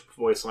there's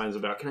voice lines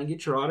about, "Can I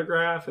get your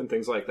autograph?" and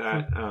things like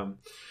that.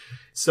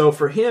 So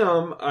for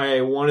him,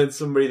 I wanted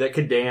somebody that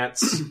could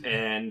dance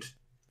and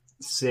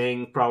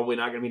sing. Probably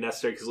not going to be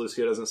necessary because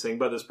Lucio doesn't sing,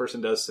 but this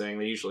person does sing.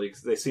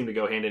 They seem to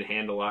go hand in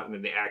hand a lot, and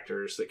then the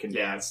actors that can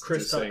dance.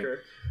 Chris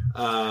Tucker.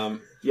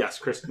 Yes,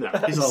 Chris. No,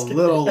 He's a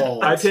little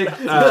old. I picked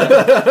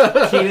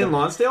Keenan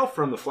Lonsdale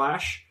from The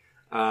Flash.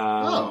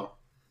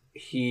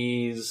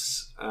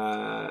 He's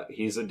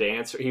a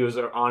dancer. He was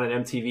on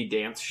an MTV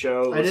dance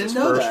show. I didn't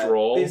know first that.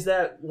 role. Is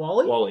that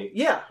Wally? Wally.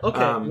 Yeah.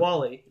 Okay.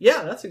 Wally.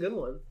 Yeah, that's a good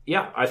one.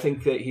 Yeah, I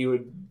think that he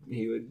would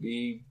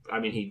be. I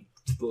mean, he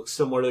looks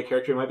similar to the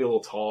character. He might be a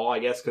little tall, I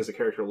guess, because the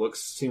character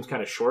seems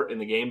kind of short in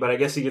the game. But I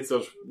guess he gets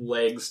those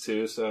legs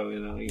too, so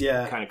he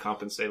can kind of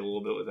compensate a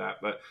little bit with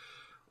that. But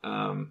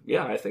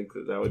I think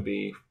that would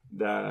be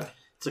the.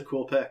 It's a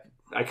cool pick.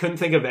 I couldn't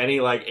think of any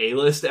like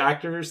A-list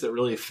actors that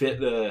really fit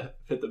the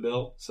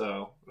bill,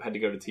 so I had to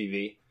go to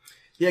TV.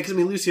 Yeah, because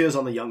Lucio's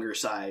on the younger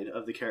side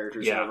of the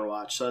characters in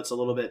Overwatch, so it's a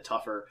little bit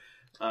tougher.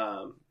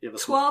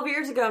 12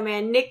 years ago,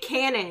 man, Nick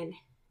Cannon.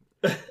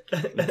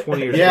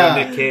 20 years ago,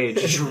 Nick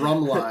Cage.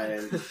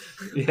 Drumline.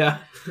 Yeah.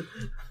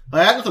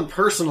 I had nothing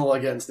personal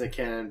against Nick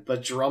Cannon,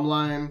 but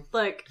Drumline.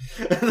 Look.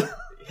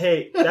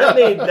 Hey,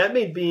 that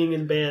made being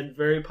in band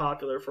very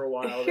popular for a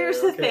while. Here's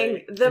the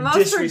thing. The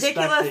most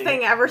ridiculous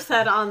thing ever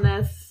said on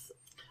this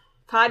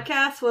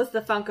podcast was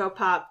the Funko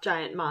Pop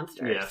giant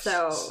monster. Yes.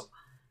 So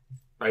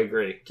I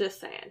agree.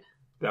 Just saying.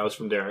 That was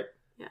from Derek.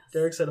 Yes.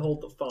 Derek said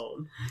hold the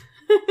phone.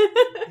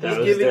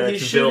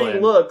 He's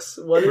shooting looks.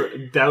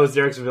 That was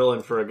Derek's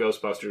villain for a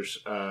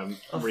Ghostbusters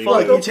reboot.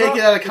 Well, you take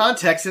it out of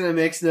context and it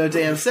makes no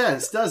damn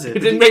sense, does it? It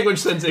didn't make much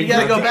sense. You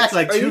gotta go back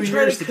like 2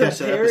 years to catch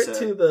that compare episode. it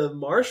to the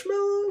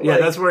marshmallow? Yeah,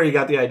 that's where he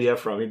got the idea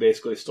from. He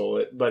basically stole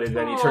it, but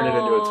then he turned it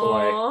into a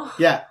toy.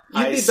 Yeah,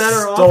 You'd be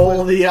better off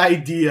stole the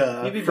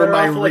idea. You'd be from better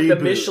my off like reboot.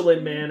 the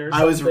Michelin Man or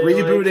something. I was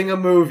rebooting a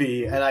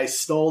movie and I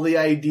stole the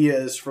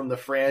ideas from the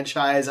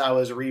franchise I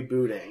was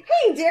rebooting.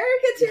 Hey,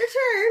 Derek, it's your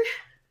turn.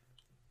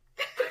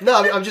 No,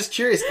 I'm just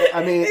curious.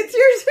 I mean, it's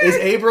your turn. Is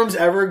Abrams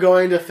ever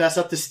going to fess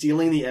up to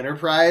stealing the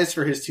Enterprise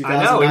for his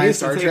 2009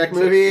 Star Trek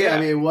movie? Yeah.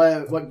 I mean,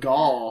 what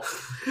gall?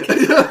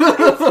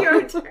 It's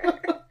your turn.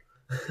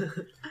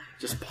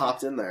 Just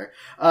popped in there.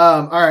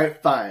 All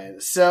right, fine.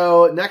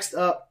 So next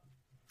up,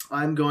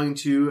 I'm going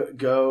to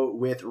go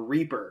with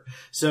Reaper.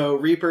 So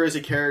Reaper is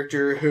a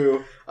character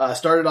who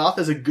started off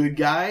as a good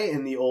guy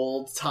in the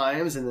old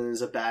times and then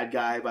is a bad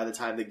guy by the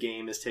time the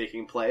game is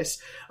taking place.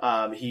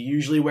 He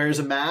usually wears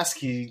a mask.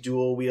 He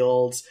dual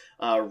wields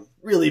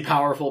really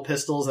powerful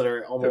pistols that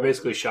are almost... They're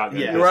basically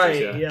shotgun pistols,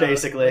 right, yeah.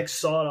 Basically. Like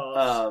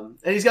sawed-offs.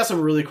 And he's got some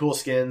really cool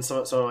skins.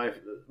 Some of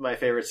my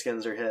favorite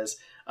skins are his.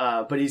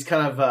 But he's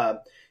kind of...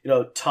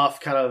 tough,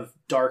 kind of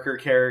darker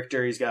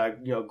character. He's got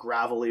a,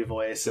 gravelly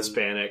voice.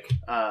 Hispanic.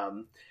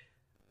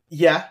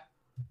 Yeah.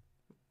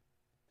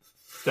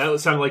 That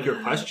would sound like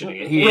you're questioning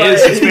it. He Right.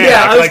 is Hispanic.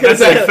 Yeah,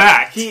 that's a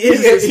fact. He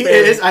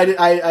is. I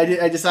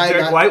decided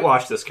Derek not,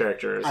 whitewashed this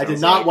character. I did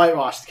not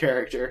whitewash the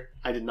character.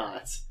 I did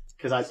not.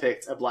 because I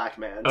picked a black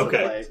man to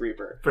Okay. play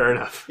Reaper. Fair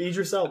enough.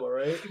 Idris Elba,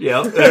 right?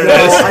 Yep, there it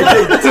No, is.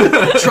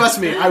 I did. Trust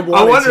me, I wanted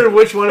I wondered to.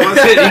 which one of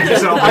us hit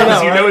Idris Elba, I know,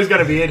 because you know right? he's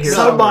going to be in here.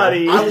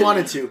 Somebody. somewhere. I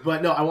wanted to,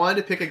 but no, I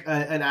wanted to pick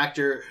an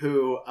actor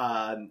who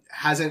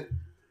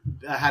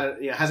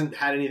hasn't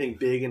had anything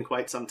big in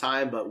quite some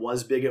time, but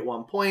was big at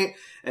one point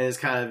and is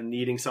kind of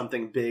needing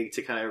something big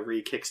to kind of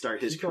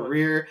kickstart his Keep going.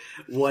 career.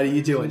 What are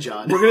you doing,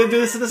 John? We're going to do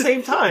this at the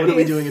same time. What are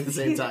we doing at the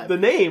same time? The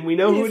name, we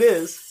know who it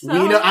is. So-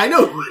 We know. I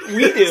know.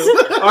 We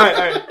do. All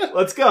right,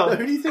 let's go.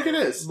 Who do you think it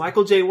is?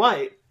 Michael J.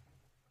 White.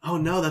 Oh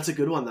no, that's a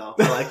good one though.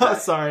 I like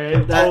that. Sorry,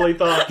 I totally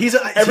thought. he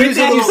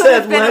Everything you was a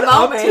said been a led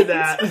up to moment.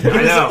 that.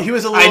 I know. He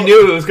was a little. I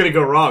knew it was going to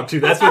go wrong, too.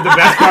 That's what the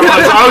best part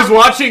was. I was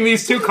watching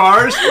these two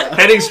cars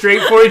heading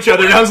straight for each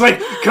other, and I was like,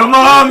 come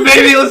on,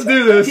 baby, let's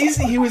do this.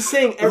 He was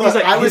saying, Look, he's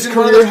like, I was his in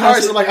one of career those cars.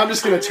 has I'm like, I'm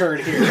just going to turn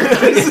here.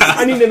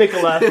 I need to make a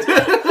left.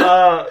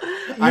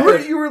 I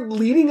heard- You were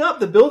leading up.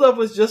 The build up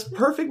was just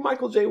perfect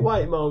Michael J.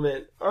 White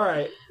moment. All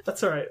right,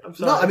 that's all right. I'm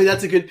sorry. No, I mean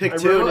that's a good pick I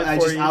too. ruined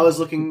it for you. I was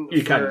looking.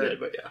 You kind for- of did,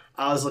 but yeah.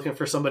 I was looking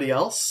for somebody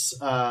else,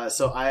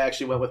 so I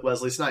actually went with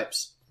Wesley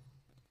Snipes.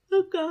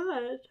 Oh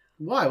God.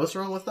 Why? What's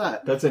wrong with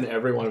that? That's in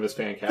every one of his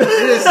fan casts.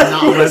 It is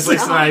not. Wesley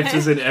not. Snipes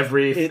is in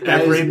every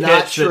That is pitch not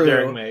that true.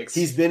 Derek makes.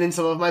 He's been in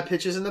some of my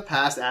pitches in the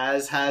past,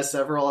 as has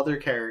several other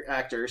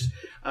actors.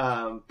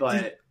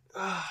 But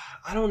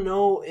I don't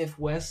know if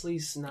Wesley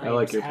Snipes I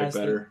like your pick has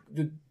better.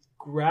 the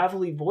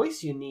gravelly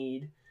voice you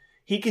need.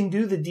 He can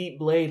do the deep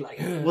blade like.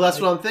 well,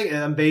 that's what I'm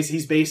thinking.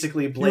 He's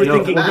basically were Blade. No,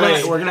 thinking we're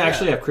Blade. going to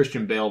actually have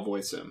Christian Bale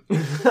voice him.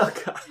 Oh,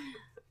 God.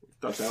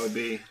 Thought that would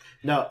be.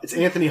 No, it's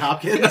Anthony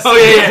Hopkins. Oh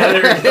yeah,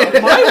 there you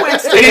go. My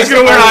Wednesday And he's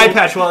going to wear an eye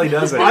patch while he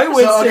does it. My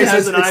Wednesday okay, so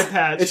has an it's- eye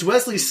patch. It's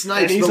Wesley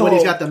Snipes, And he's but when he's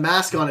old. got the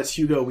mask on, it's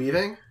Hugo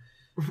Weaving.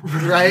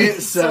 Right?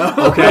 So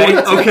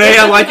Okay,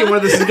 I like it where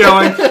this is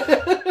going.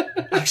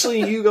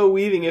 Actually, Hugo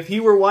Weaving. If he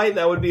were white,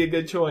 that would be a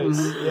good choice.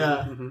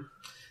 Yeah. Mhm.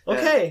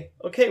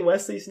 Okay,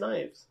 Wesley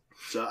Snipes.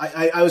 So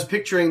I was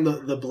picturing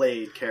the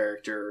Blade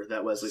character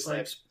that Wesley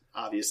Snipes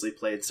obviously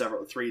played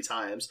 3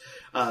 times.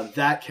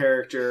 That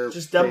character,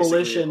 Just basically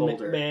Demolition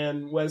older.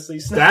 Man, Wesley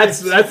Snipes.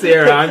 That's the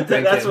era I'm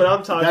thinking. That's what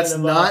I'm talking That's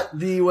about. not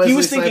the Wesley He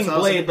was Snipes thinking I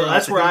was Blade, thinking though.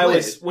 That's where I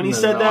was. When he No,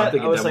 said I'm that,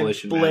 thinking I was like,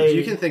 Demolition Man. Blade.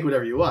 You can think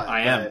whatever you want.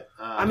 I am. But,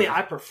 I mean,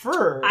 I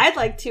prefer. I'd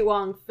like To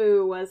Wong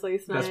Fu, Wesley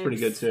Snipes. That's pretty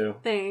good too.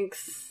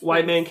 Thanks.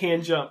 White Man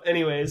Can Jump.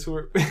 Anyways,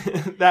 we're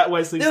that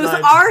Wesley Those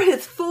Snipes. are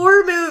his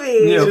 4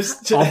 movies. Yeah,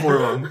 Just- all 4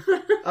 of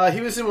them.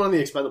 he was in one of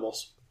the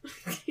Expendables.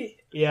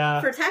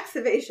 Yeah. For tax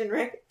evasion,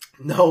 right?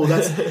 No,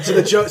 that's so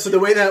the joke. So the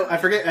way that I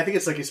forget, I think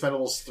it's like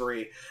Expendables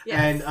 3,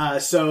 Yes.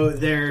 and so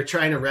they're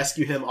trying to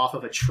rescue him off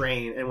of a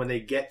train, and when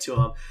they get to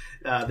him,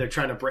 they're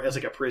trying to break. It's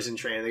like a prison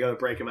train. They go to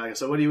break him out.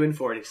 So what are you in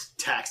for? And he's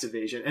tax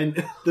evasion.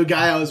 And the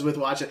guy I was with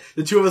watching,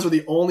 the 2 of us were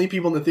the only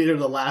people in the theater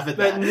to laugh at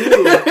That that.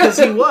 knew because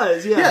he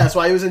was. Yeah. Yeah, that's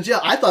why he was in jail.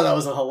 I thought that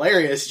was a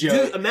hilarious joke.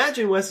 Dude,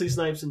 imagine Wesley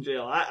Snipes in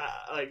jail. I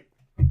like.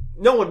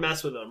 No one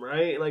messed with him,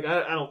 right? Like,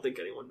 I don't think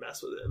anyone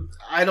messed with him.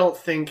 I don't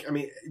think. I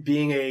mean,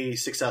 being a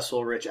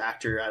successful rich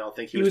actor, I don't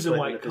think he, He was was in put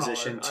in a white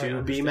position collar, I to be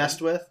understand.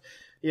 messed with.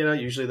 You know,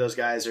 usually those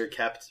guys are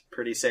kept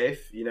pretty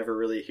safe. You never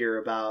really hear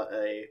about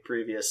a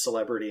previous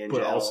celebrity in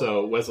But jail.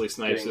 also, Wesley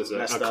Snipes getting is an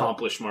messed up.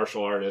 accomplished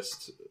martial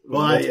artist with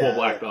Well, multiple yeah.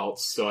 black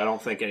belts, so I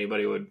don't think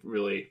anybody would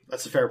really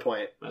That's a fair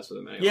point. mess with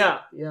him anyway. Yeah,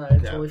 I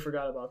totally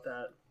forgot about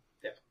that.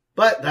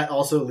 But that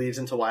also leads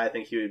into why I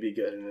think he would be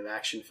good in an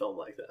action film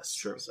like this.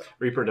 Sure. So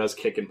Reaper does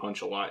kick and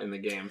punch a lot in the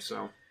game,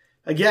 so.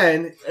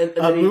 again, And a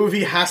then he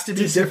movie has to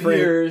be different.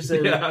 disappears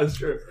and Yeah, that's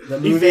true. The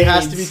he movie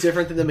has to be fades.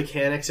 different than the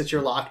mechanics that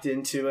you're locked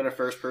into in a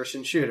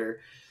first-person shooter.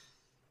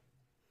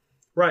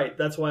 Right,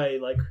 that's why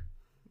like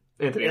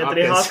Anthony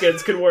Anthony Hopkins.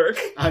 Hopkins could work.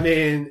 I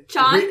mean,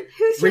 John,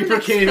 who's your Reaper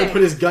next can't even pick?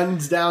 put his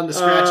guns down to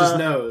scratch his Uh,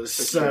 nose.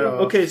 That's So true.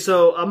 Okay,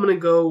 so I'm gonna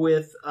go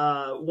with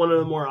one of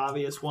the more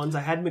obvious ones.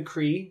 I had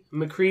McCree.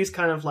 McCree's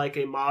kind of like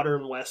a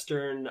modern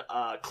Western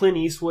Clint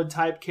Eastwood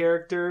type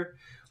character.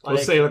 Let's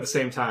Like- say it at the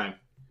same time.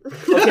 Okay,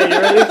 you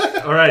ready?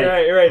 All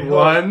right. You're right.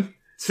 1,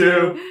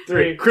 2,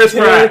 3. Chris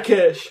Taylor Pratt.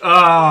 Kish.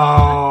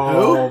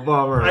 Oh,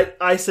 bummer.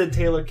 I said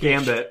Taylor Kish.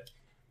 Gambit.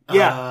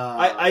 Yeah,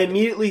 Uh, I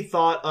immediately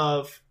thought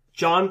of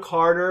John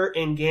Carter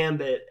and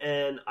Gambit,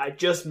 and I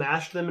just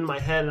mashed them in my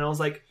head, and I was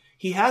like,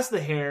 he has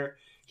the hair,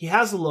 he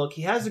has the look,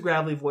 he has the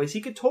gravelly voice, he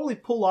could totally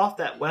pull off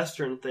that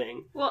Western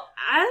thing. Well,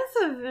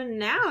 as of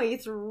now,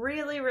 he's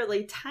really,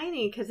 really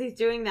tiny because he's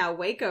doing that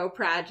Waco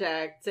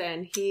project,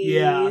 and he's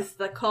Yeah.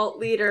 the cult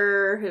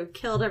leader who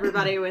killed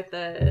everybody with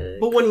the.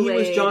 But when he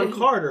was Kool-Aid. John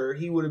Carter,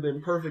 he would have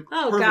been perfectly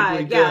God,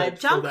 good yeah, for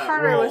John that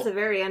Carter role. was a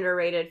very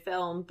underrated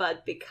film,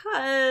 but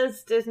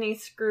because Disney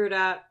screwed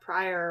up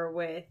prior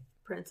with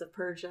Prince of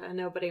Persia,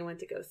 nobody went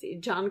to go see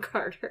John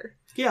Carter.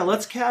 Yeah,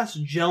 let's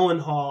cast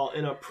Gyllenhaal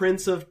in a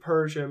Prince of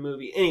Persia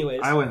movie. Anyways,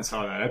 I went and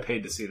saw that. I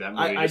paid to see that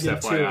movie. I just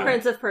did too. FYI.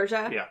 Prince of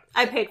Persia. Yeah.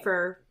 I paid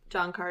for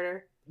John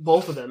Carter.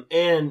 both of them.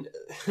 And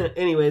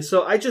anyway,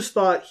 so I just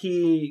thought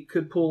he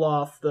could pull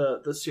off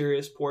the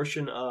serious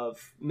portion of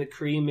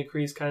McCree.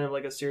 McCree's kind of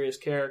like a serious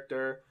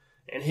character.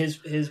 And he's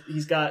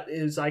got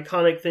his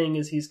iconic thing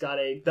is he's got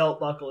a belt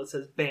buckle that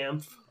says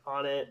BAMF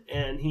on it,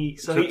 and he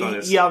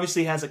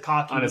obviously has a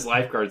cocky on his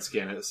lifeguard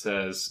skin. It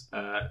says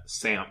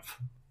Samph.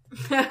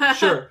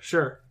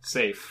 Sure.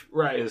 Safe,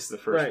 right, is the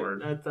first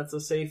word. That's a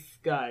safe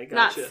guy.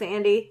 Gotcha. Not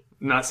Sandy.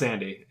 Not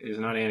Sandy. He's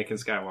not Anakin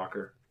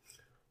Skywalker.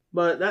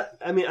 But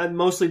I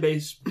mostly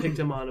picked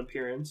him on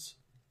appearance,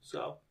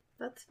 so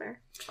that's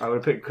fair. I would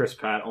have picked Chris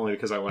Pratt only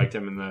because I liked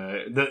him in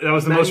that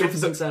was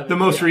the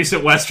most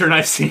recent Western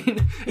I've seen.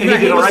 And he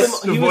did all right.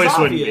 The voice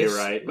wouldn't be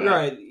right. But.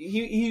 Right.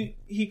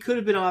 He could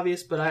have been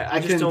obvious, but I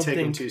just don't take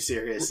think him too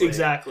seriously.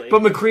 Exactly.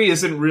 But McCree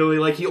isn't really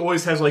like he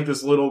always has like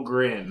this little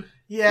grin.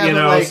 Yeah, you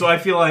know, like, so I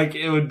feel like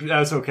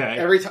that's okay.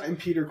 Every time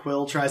Peter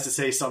Quill tries to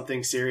say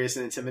something serious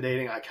and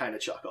intimidating, I kind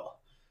of chuckle.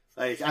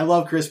 Like, I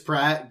love Chris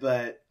Pratt,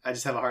 but I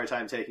just have a hard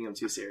time taking him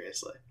too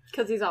seriously.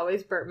 Because he's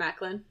always Burt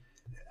Macklin.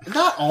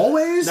 Not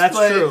always, that's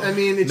but, true. I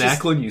mean,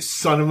 Macklin, you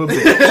son of a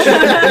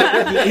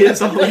bitch. He is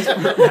always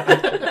Burt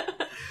Macklin.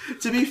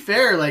 To be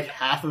fair, like,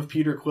 half of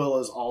Peter Quill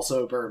is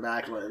also Burt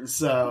Macklin,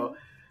 so...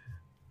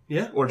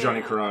 Yeah. Or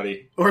Johnny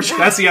Karate.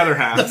 That's the other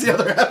half. That's the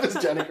other half is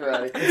Johnny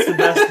Karate. It's the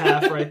best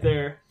half right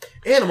there.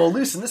 Animal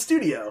loose in the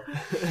studio.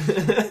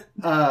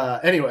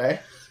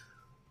 Anyway.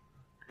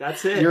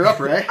 That's it. You're up,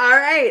 Ray. All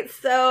right.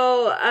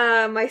 So,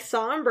 my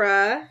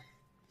Sombra,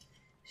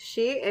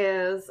 she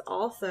is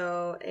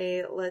also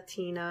a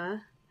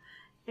Latina.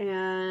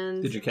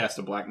 And did you cast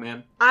a black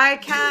man? I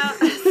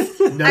cast...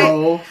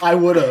 No, I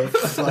would have,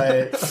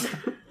 but...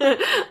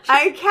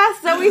 I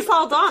cast Zoe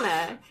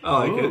Saldana.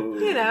 I like it.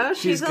 You know,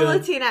 she's a good.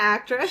 Latina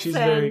actress. She's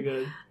and, very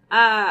good.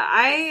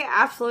 I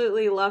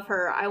absolutely love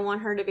her. I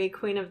want her to be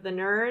Queen of the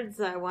Nerds.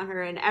 I want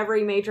her in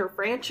every major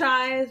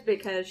franchise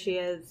because she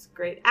has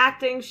great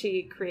acting.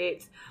 She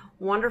creates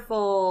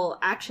wonderful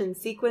action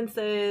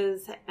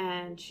sequences,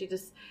 and she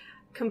just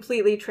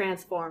completely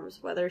transforms,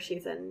 whether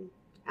she's in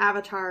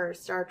Avatar or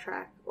Star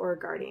Trek or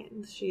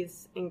Guardians.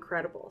 She's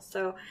incredible.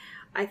 So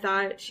I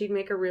thought she'd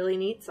make a really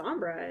neat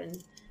Sombra,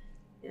 and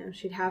you know,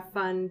 she'd have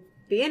fun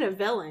being a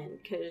villain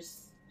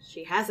because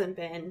she hasn't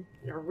been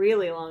in a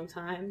really long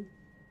time.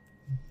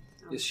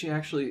 Is she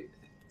actually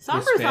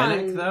Sombra's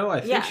Hispanic, though? I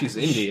think she's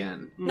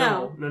Indian.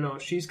 No.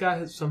 She's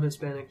got some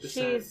Hispanic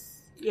descent.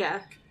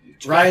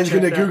 Ryan's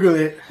going to Google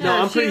it.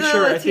 No, I'm pretty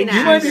sure. I think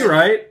you might be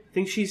right. I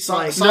think she's No.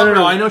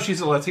 I know she's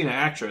a Latina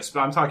actress,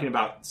 but I'm talking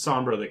about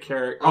Sombra, the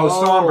character. Oh,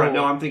 Sombra.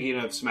 No, I'm thinking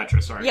of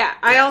Symmetra. Sorry. Yeah,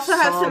 I also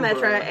have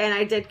Symmetra, and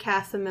I did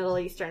cast a Middle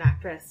Eastern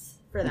actress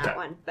for that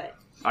one, but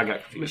I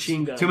got confused.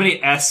 Machine Gun. Too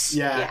many S.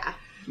 Yeah.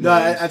 No,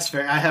 that's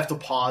fair. I have to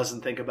pause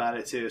and think about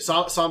it too.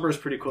 Sombra is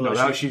pretty cool.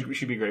 No,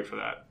 she'd be great for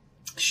that.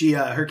 She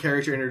her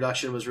character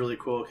introduction was really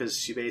cool because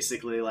she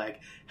basically like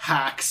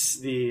hacks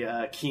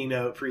the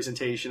keynote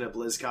presentation at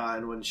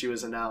BlizzCon when she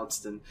was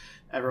announced, and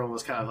everyone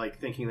was kind of like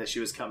thinking that she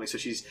was coming. So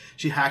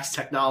she hacks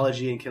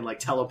technology and can like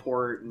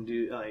teleport and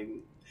do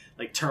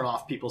like turn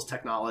off people's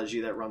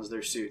technology that runs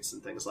their suits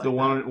and things like that.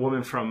 The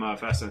woman from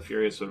Fast and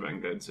Furious would have been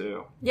good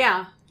too.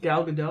 Yeah.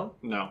 Gal Gadot?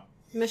 No.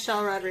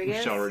 Michelle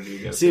Rodriguez.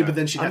 See, but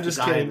then she'd have to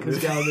die. I'm just kidding, because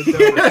Gal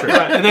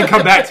Gadot. And then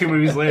come back 2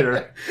 movies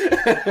later.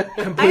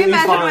 I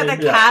imagine with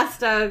a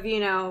cast of,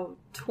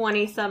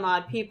 20 some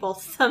odd people,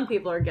 some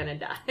people are going to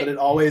die. But it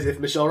always, if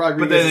Michelle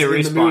Rodriguez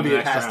is in the movie,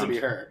 it has to be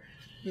her.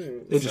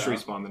 They just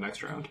respawn the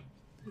next round.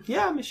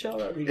 Yeah, Michelle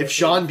Rodriguez. If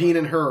Sean Bean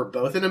and her are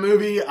both in a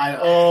movie,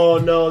 oh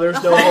no, there's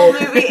the no whole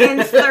hope. movie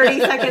ends 30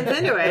 seconds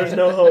into it. There's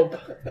no hope.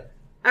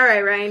 All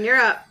right, Ryan, you're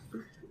up.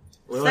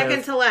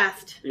 Second to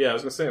last. Yeah, I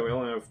was going to say, we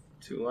only have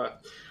 2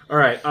 left. All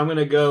right, I'm going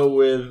to go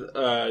with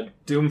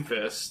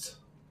Doomfist.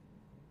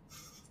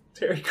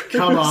 Terry Crews.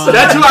 Come on.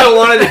 That's who I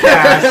wanted to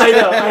cast. I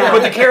know.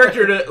 But the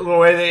character, the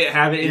way they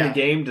have it in the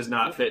game, does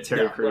not fit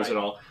Terry Crews at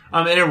all.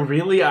 And it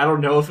really, I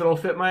don't know if it'll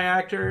fit my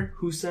actor.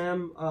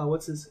 Husam,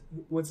 what's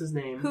his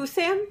name?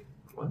 Husam?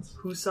 What?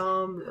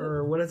 Husam,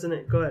 or what is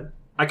it? Go ahead.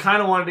 I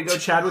kind of wanted to go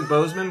Chadwick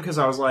Boseman because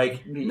I was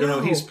like,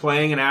 he's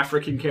playing an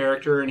African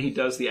character and he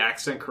does the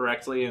accent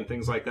correctly and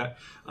things like that.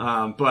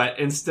 But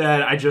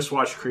instead, I just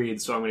watched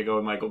Creed, so I'm going to go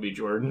with Michael B.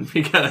 Jordan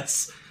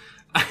because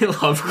I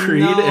love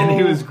Creed and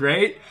he was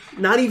great.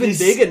 Not even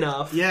big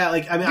enough. Yeah,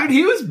 dude,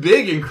 he was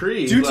big in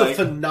Creed. Dude's a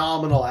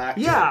phenomenal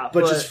actor. Yeah,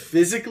 but just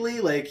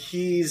physically,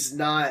 he's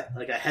not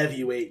like a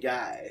heavyweight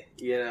guy.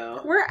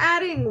 We're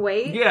adding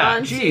weight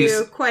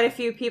onto quite a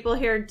few people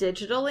here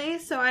digitally,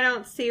 so I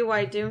don't see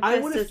why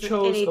Doomfist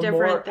isn't any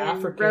different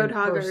than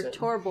Roadhog or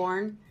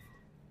Torborn.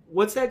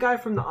 What's that guy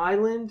from the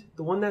island?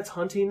 The one that's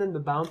hunting them, the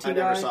bounty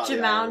guy?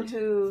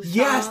 Jamoun.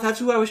 Yes, that's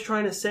who I was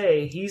trying to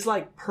say. He's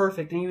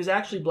perfect, and he was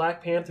actually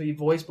Black Panther. He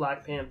voiced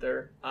Black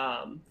Panther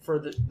for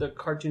the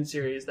cartoon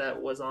series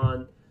that was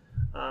on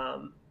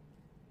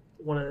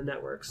one of the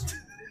networks.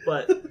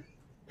 But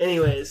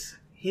anyways,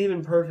 he'd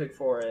been perfect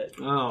for it.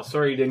 Oh,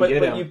 sorry you didn't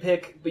get him.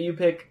 But you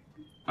pick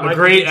a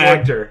great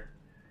actor.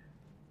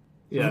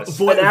 Yes,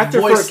 an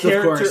actor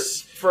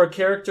for a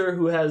character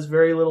who has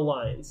very little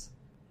lines.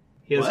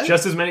 He has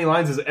just as many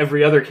lines as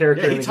every other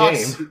character in the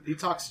game. He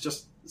talks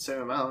just the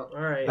same amount.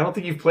 All right. I don't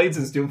think you've played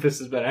since Doomfist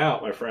has been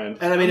out, my friend.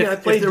 And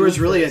if there was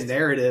really a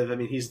narrative,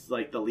 he's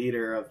like the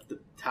leader of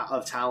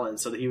Talon,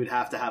 so that he would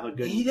have to have a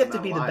good. He'd have to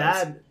be the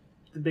bad.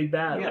 the big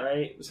bad, Yeah,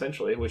 right?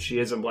 essentially, which she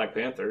is in Black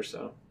Panther.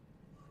 So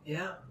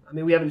Yeah. I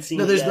mean, we haven't seen.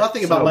 No, there's it yet,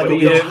 nothing so about we Michael don't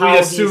B. know how we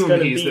assume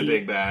gonna he's be. the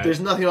big bad. There's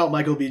nothing about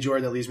Michael B.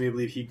 Jordan that leads me to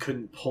believe he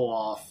couldn't pull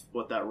off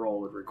what that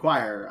role would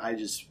require. I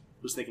just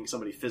was thinking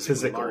somebody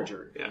physically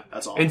larger. Yeah,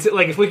 that's all. And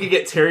if we could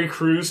get Terry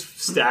Crews'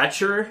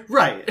 stature,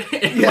 right?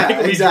 and Yeah,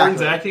 Michael B. exactly.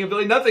 Jordan's acting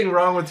ability. Nothing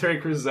wrong with Terry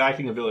Crews'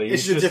 acting ability.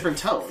 It's just a different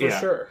tone, for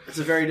sure. It's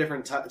a very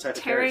different type of Terry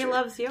character.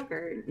 loves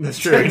yogurt. That's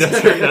true. He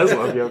does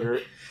love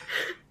yogurt.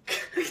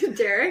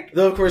 Derek?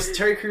 Though, of course,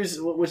 Terry Crews.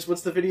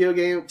 What's the video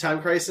game?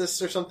 Time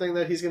Crisis or something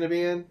that he's going to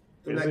be in?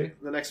 Is he?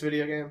 The next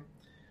video game,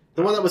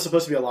 the one that was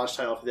supposed to be a launch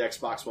title for the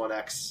Xbox One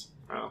X.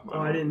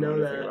 I didn't know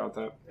anything that. about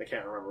that. I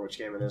can't remember which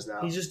game it is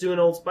now. He's just doing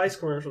Old Spice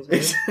commercials.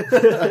 Man.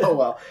 Oh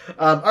well.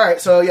 All right.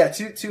 So yeah,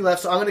 two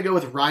left. So I'm going to go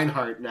with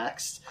Reinhardt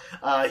next.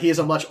 He is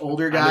a much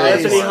older guy.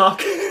 Anthony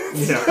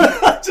Hawkins.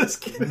 Yeah.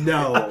 Just kidding.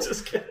 No. I'm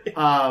just kidding.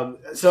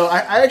 So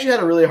I actually had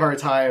a really hard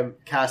time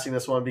casting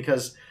this one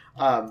because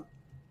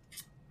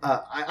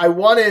I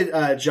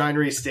wanted John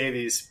Rhys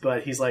Davies,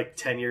 but he's like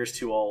 10 years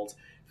too old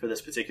for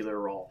this particular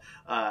role.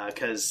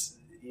 Because,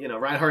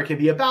 Reinhardt can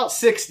be about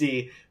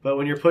 60, but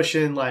when you're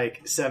pushing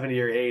like 70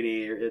 or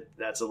 80,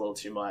 that's a little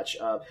too much.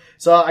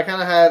 So I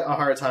kind of had a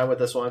hard time with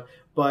this one,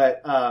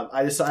 but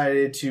I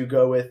decided to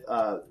go with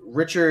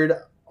Richard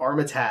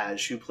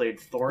Armitage, who played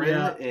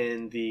Thorin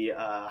in the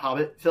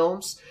Hobbit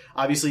films.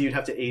 Obviously, you'd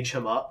have to age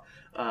him up.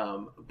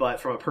 But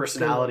from a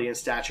personality and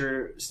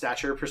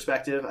stature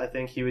perspective, I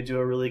think he would do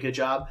a really good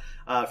job.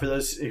 For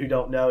those who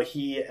don't know,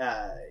 he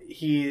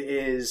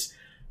is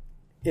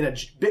in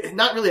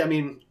not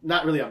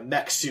really a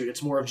mech suit.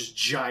 It's more of just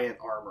giant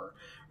armor,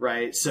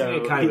 right? So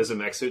it kind of is a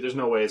mech suit. There's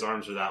no way his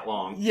arms are that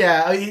long.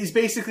 Yeah, he's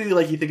basically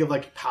like you think of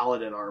like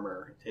paladin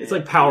armor. It's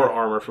like power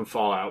armor from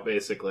Fallout,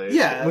 basically.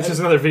 Yeah, which is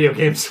another video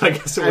game. So I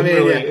guess it would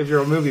if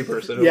you're a movie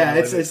person. Yeah,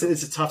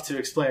 it's tough to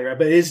explain, right?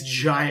 But it is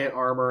giant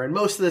armor, and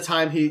most of the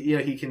time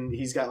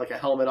he's got like a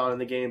helmet on in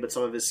the game, but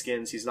some of his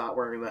skins he's not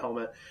wearing the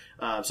helmet.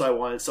 So I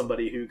wanted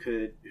somebody who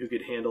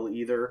could handle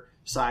either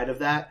side of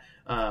that.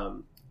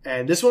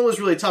 And this one was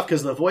really tough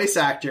because the voice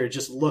actor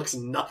just looks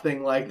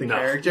nothing like the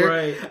character.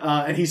 Right.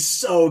 And he's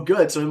so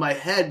good. So in my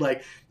head,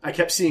 like, I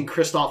kept seeing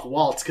Christoph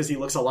Waltz because he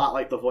looks a lot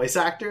like the voice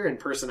actor and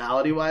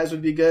personality-wise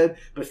would be good.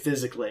 But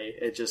physically,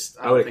 it just...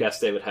 I would have guessed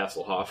David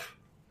Hasselhoff.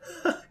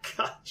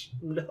 Gosh,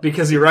 no.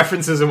 Because he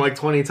references him like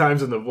 20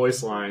 times in the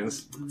voice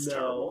lines.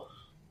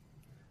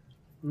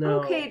 No.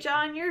 Okay,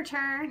 John, your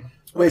turn.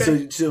 Wait,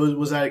 so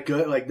was that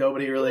good? Like,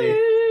 nobody really...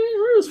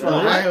 It was fun.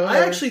 I whatever.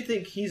 actually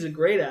think he's a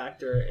great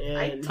actor,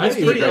 and I he's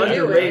think pretty he's a great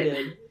actor.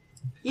 underrated.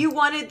 You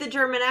wanted the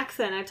German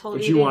accent. I told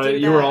But you to do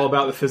you that. were all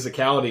about the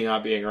physicality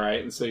not being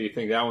right, and so you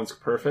think that one's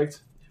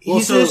perfect?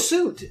 He's in a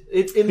suit.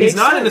 It makes He's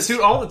not in a sense.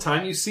 suit all the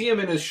time. You see him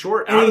in his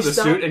short And out of the he's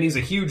not- suit, and he's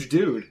a huge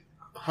dude.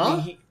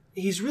 Huh?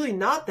 He's really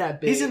not that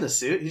big. He's in the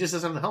suit. He just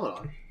doesn't have the helmet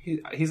on.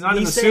 He's not in the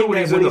He's suit saying when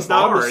that he's when in the he's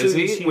not in the bar, suit, is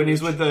he? he's When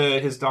he's huge.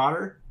 with his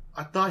daughter?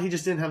 I thought he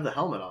just didn't have the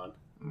helmet on.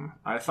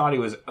 I thought he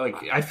was like.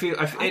 I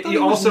thought he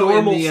you was also in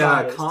normal the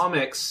sized.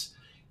 comics.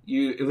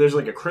 There's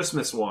like a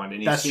Christmas one,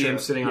 and you That's see him true.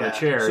 sitting on Yeah. a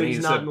chair, So and he's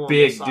he's not a normal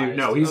big sized. dude.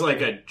 No, he's Okay.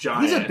 like a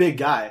giant. He's a big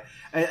guy.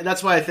 And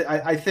that's why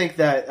I think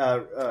that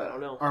don't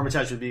know.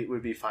 Armitage would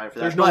be fine for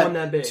that. There's no But one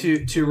that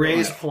big. To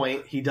Ray's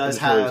point, he does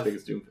He's really as have big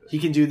as Doomfist. he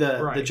can do the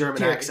Right. German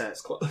Terry, accent.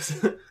 it's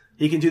close.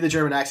 He can do the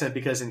German accent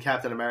because in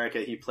Captain America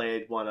he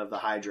played one of the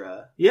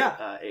Hydra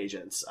Yeah.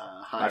 agents.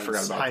 I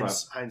forgot about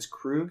Heinz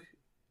Krug.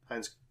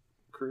 Heinz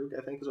Krug,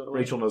 I think is what it was.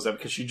 Rachel knows that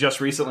because she just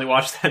recently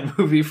watched that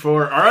movie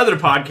for our other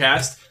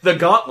podcast, The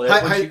Gauntlet,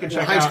 which you can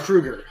check Heinz out.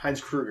 Kruger.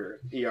 Heinz Kruger.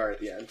 ER at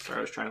the end. Sorry,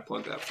 I was trying to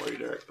plug that for you,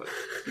 Derek, but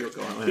you'll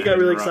go on. He got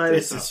really Interrupt.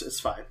 excited. It's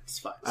fine. It's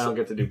fine. I don't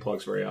get to do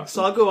plugs very often.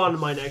 So I'll go on to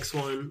my next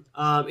one.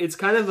 It's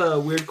kind of a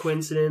weird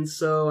coincidence.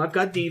 So I've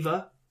got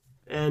Diva,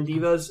 and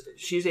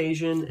she's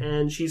Asian,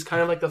 and she's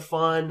kind of like the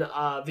fun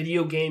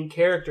video game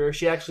character.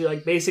 She actually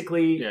like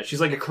basically, Yeah, she's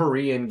like a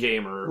Korean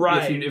gamer.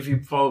 Right. If you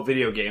follow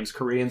video games,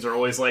 Koreans are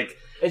always like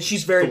and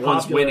she's very the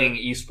ones popular. winning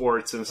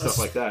esports and stuff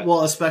like that.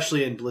 Well,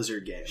 especially in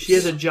Blizzard games. She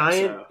has a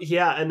giant, So-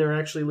 and they're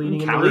actually leading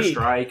in the Counter league.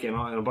 Strike and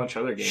a bunch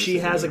of other games. She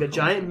has like a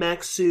giant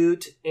mech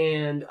suit,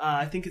 and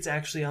I think it's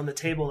actually on the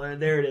table there.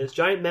 There it is,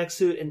 giant mech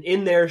suit, and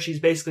in there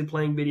she's basically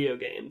playing video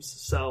games.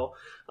 So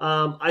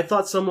I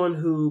thought someone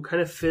who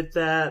kind of fit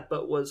that,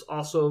 but was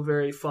also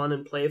very fun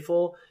and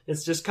playful.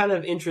 It's just kind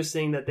of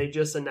interesting that they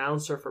just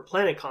announced her for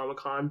Planet Comic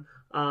Con.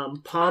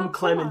 Palm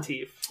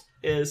Clemente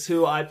is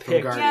who I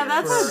picked. Guardians. Yeah,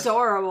 that's for-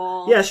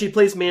 adorable. Yeah, she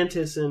plays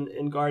Mantis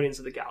in Guardians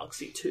of the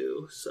Galaxy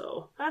too.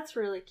 So That's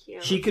really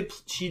cute.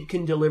 she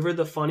can deliver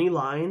the funny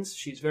lines.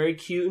 She's very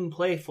cute and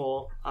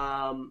playful.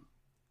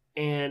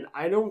 And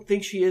I don't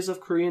think she is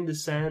of Korean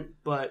descent,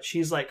 but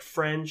she's like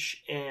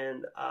French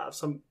and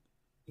some,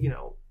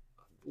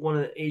 one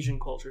of the Asian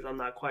cultures. I'm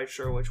not quite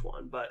sure which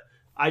one, but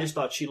I just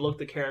thought she looked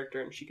the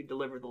character and she could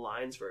deliver the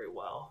lines very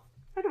well.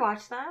 I'd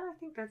watch that. I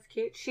think that's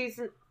cute. She's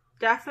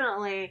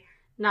definitely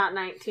not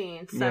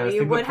 19, so Yeah, I you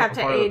think would the have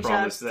to part of the age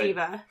problem up is that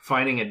Diva.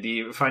 finding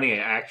an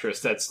actress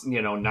that's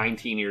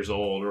 19 years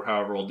old or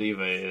however old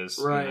Diva is.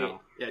 Right.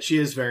 Yeah, she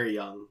is very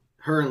young.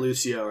 Her and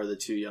Lucio are the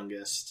two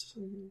youngest.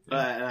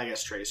 And I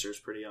guess Tracer's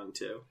pretty young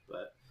too.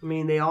 But I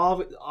mean, they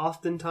all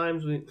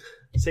oftentimes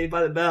Saved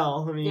by the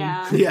Bell. I mean,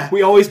 Yeah.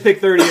 we always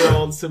pick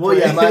 30-year-olds to play.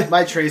 Well, yeah,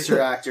 my Tracer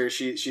actor,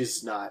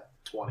 she's not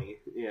 20.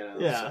 You know,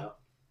 Yeah. So.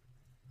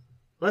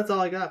 That's all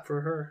I got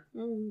for her.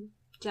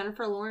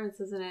 Jennifer Lawrence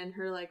isn't in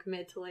her like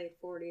mid to late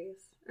 40s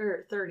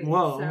or 30s.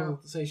 Whoa, so, I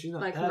was say she's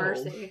not like that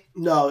Mercy.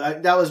 old.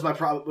 No, that was my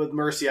problem with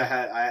Mercy.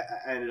 I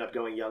ended up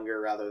going younger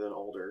rather than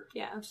older.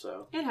 Yeah.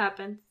 So It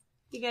happens.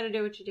 You got to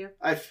do what you do.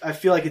 I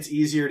feel like it's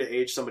easier to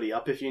age somebody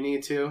up if you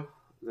need to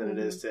than it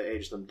is to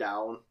age them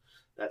down.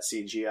 That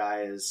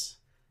CGI is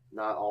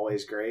not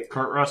always great.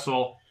 Kurt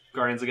Russell,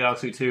 Guardians of the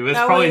Galaxy 2. It's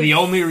That probably was- the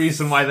only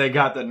reason why they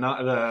got the It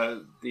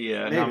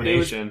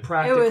nomination. was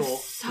practical. It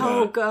was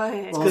so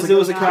good. Well, because it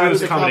was a It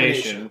was a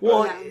combination.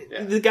 Well,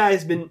 Yeah. the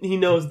guy's he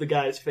knows the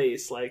guy's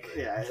face. Like,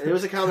 Yeah, it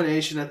was a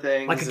combination of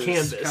things. Like a It's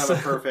canvas. kind of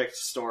a perfect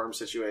storm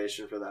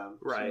situation for them.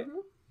 right.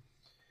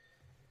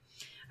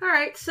 All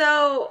right,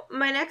 so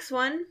my next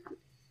one,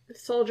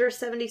 Soldier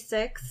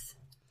 76.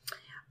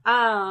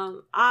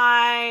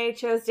 I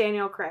chose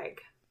Daniel Craig.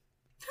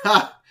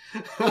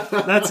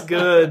 That's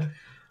good.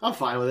 I'm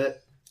fine with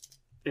it.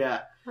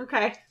 Yeah,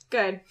 Okay,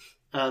 good.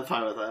 I'm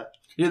fine with that.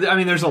 Yeah, I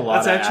mean, there's a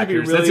lot That's of actually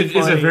actors. really It's a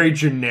funny. very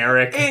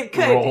generic It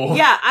could. role.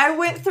 Yeah, I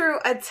went through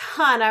a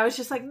ton. I was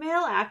just like,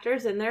 male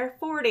actors in their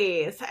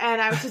 40s.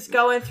 And I was just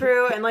going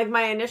through, and like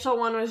my initial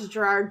one was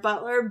Gerard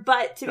Butler.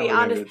 But to That be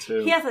would've been honest, good,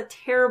 too. he has a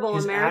terrible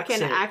His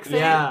American accent.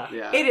 Yeah.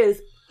 Yeah. It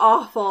is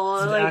awful.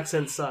 His Like,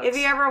 accent sucks. if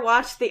you ever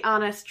watched The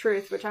Honest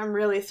Truth, which I'm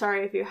really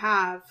sorry if you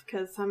have,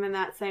 because I'm in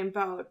that same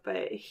boat,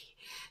 but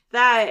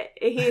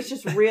he's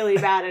just really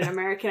bad at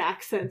American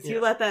accents.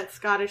 You let that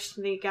Scottish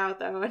sneak out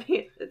though, and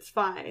it's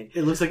fine.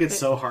 It looks like it's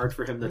so hard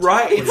for him to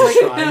Right. talk when he's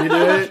trying to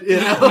do it. You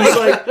know? He's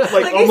like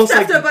Like he almost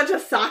stuffed like a bunch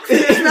of socks in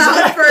his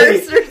mouth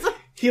first. Or something.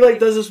 he like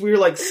does this weird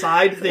like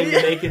side thing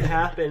to make it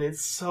happen.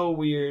 It's so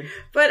weird.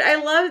 But I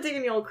love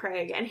Daniel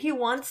Craig, and he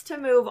wants to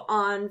move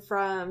on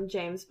from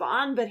James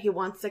Bond, but he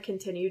wants to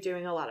continue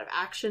doing a lot of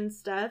action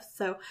stuff.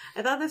 So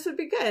I thought this would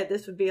be good.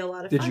 This would be a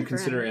lot of Did fun you for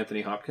consider him.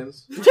 Anthony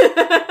Hopkins?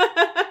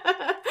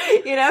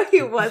 You know,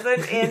 he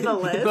wasn't in the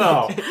list.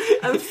 No.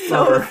 I'm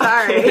so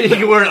sorry.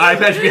 You wear an eye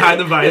patch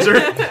behind the visor.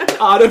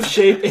 Out of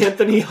shape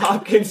Anthony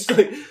Hopkins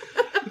like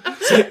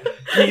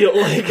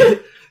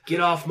get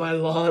off my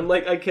lawn.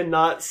 Like I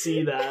cannot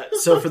see that.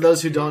 So for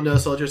those who don't know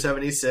Soldier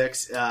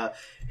 76,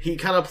 he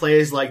kind of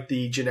plays like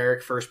the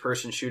generic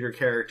first-person shooter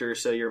character.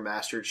 So your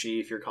Master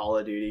Chief, your Call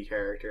of Duty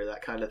character,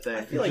 that kind of thing.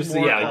 I feel like Just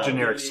more like Call of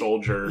generic Duty.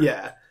 soldier.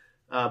 Yeah.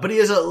 But he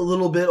is a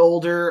little bit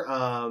older.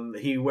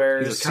 He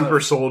wears He's a kind super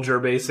of- soldier,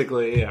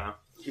 basically. Yeah.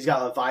 He's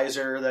got a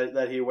visor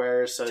that he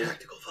wears. So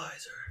Tactical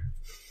visor.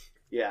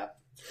 yeah,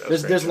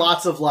 That's there's great.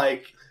 lots of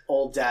like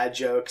old dad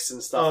jokes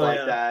and stuff Oh, like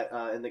yeah. that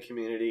in the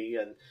community,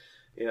 and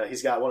you know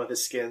he's got one of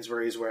his skins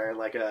where he's wearing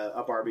like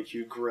a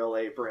barbecue grill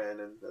apron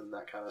and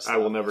that kind of stuff. I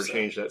will never so.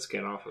 change that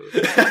skin off of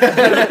it.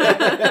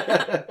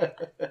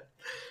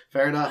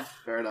 Fair enough.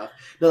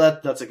 No,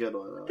 that's a good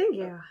one. I like Thank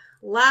that. you.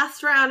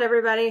 Last round,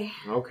 everybody.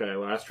 Okay,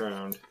 last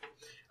round.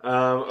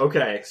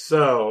 Okay,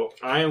 so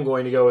I am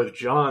going to go with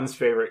John's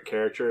favorite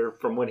character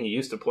from when he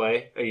used to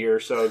play a year or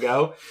so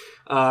ago,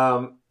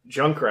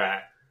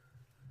 Junkrat.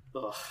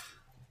 Ugh.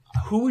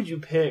 Who would you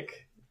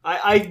pick?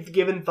 I've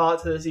given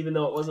thought to this, even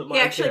though it wasn't my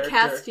He actually character.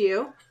 cast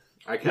you,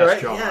 I cast You're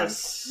right, John.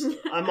 yes.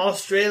 I'm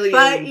Australian.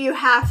 but you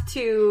have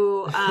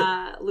to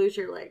lose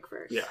your leg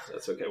first. Yeah,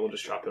 that's okay. We'll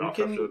just chop it We off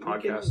can- after the we can-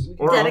 podcast. we can-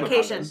 Or on the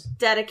Dedication. podcast.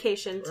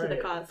 Dedication to the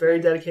Right. cause. Very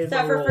dedicated. to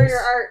Suffer my for your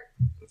roles. art.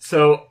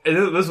 So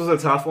this was a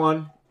tough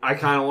one. I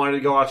kind of wanted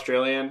to go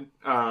Australian,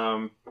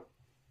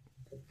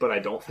 but I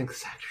don't think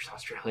this actor's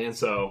Australian,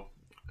 so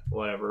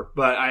whatever.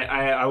 But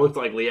I looked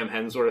like Liam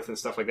Hemsworth and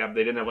stuff like that, but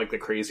they didn't have like the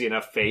crazy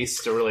enough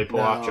face to really pull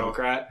off No.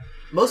 Junkrat.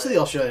 Most of the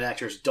Australian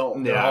actors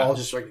don't. They're Yeah. all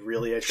just like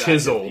really attractive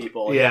Chiseled.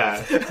 people. Yeah.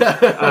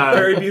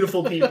 Very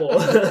beautiful people.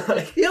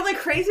 The only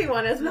crazy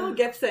one is Mel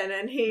Gibson,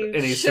 and he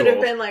he's should too have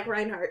old. been like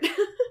Reinhardt.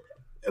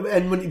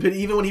 But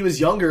even when he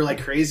was younger,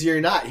 like crazy or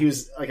not, he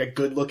was like a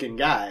good-looking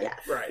guy. Yes.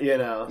 Right. You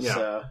know. Yeah.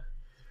 So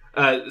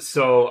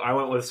So I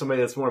went with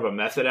somebody that's more of a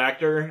method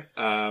actor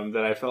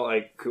that I felt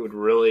like could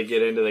really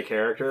get into the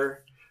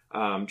character.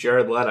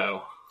 Jared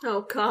Leto.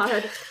 Oh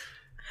God.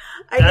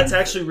 That's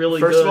actually really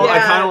First good. of all, I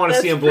Yeah, kind of want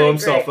to see that's him blow pretty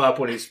himself great. up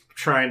when he's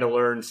trying to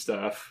learn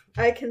stuff.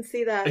 I can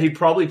see that. He'd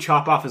probably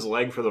chop off his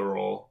leg for the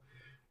role.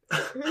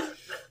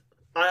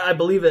 I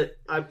believe it.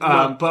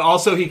 But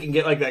also he can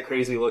get like that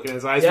crazy look in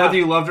his eyes. Yeah. Whether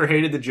you loved or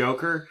hated the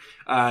Joker,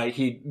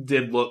 he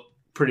did look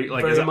pretty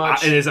like Very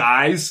much. in his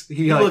eyes.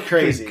 He like looked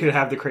crazy. could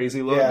have the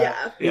crazy look. Yeah.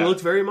 Yeah. he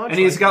looked very much. And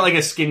he's like got that. like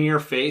a skinnier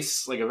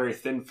face, like a very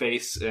thin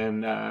face,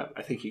 and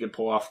I think he could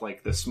pull off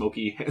like the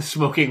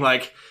smoking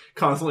like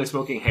constantly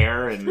smoking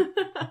hair, and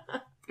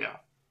yeah.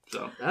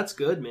 So That's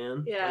good,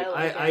 man. Yeah, Like, I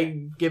like it. I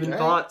given All right.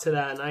 thought to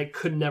that, and I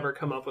could never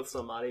come up with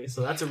somebody.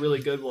 So that's a really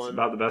good it's one.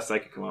 about the best I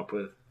could come up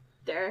with.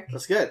 Derek.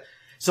 that's good.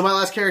 So my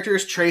last character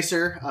is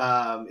Tracer.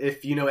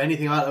 If you know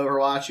anything about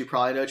Overwatch, you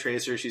probably know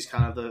Tracer. She's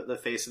kind of the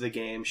face of the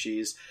game.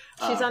 She's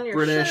on your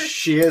British. shirt.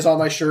 She is on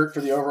my shirt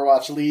for the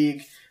Overwatch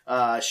League.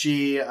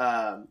 She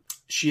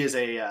is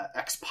a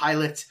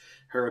ex-pilot.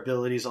 Her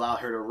abilities allow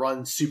her to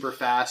run super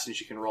fast, and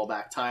she can roll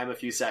back time a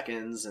few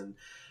seconds. And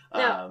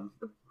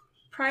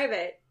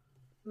private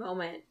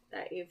moment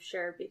that you've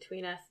shared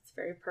between us. It's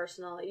very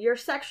personal. You're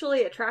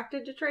sexually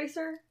attracted to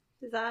Tracer?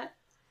 Is that?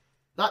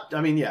 Not.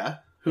 I mean, yeah.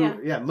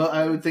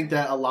 I would think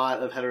that a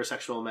lot of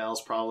heterosexual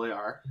males probably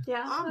are.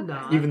 Yeah, I'm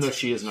not. Even though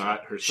she is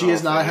not herself. She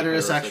is not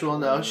heterosexual.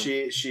 No,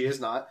 she is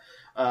not.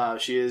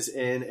 She is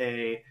in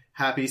a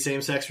happy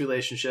same-sex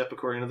relationship,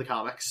 according to the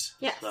comics.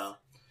 Yes. So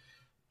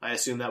I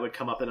assume that would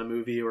come up in a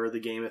movie or the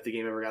game if the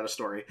game ever got a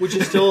story. Which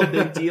is still a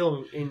big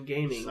deal in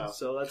gaming.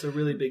 So that's a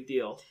really big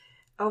deal.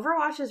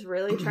 Overwatch is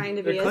really trying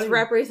to be as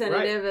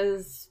representative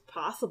as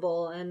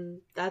possible, and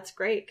that's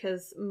great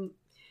because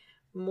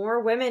more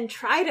women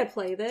try to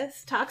play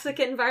this. Toxic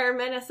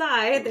environment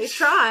aside, they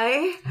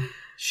try.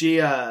 She's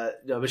a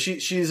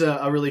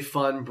really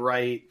fun,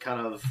 bright kind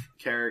of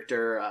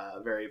character,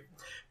 very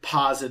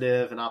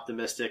positive and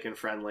optimistic and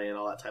friendly and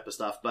all that type of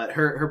stuff. But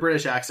her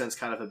British accent's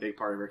kind of a big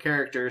part of her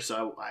character,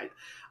 so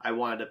I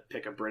wanted to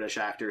pick a British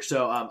actor.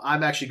 So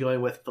I'm actually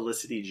going with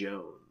Felicity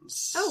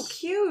Jones. Oh,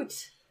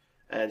 cute.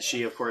 And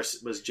she, of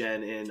course, was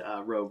Jen in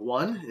Rogue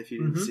One, if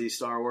you didn't see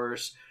Star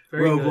Wars.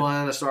 Very Rogue good.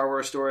 One, a Star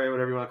Wars story,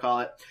 whatever you want to call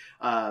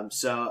it.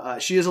 So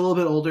she is a little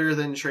bit older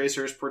than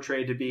Tracer's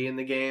portrayed to be in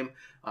the game.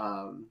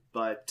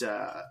 But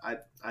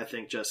I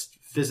think just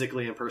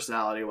physically and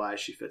personality-wise,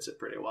 she fits it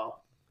pretty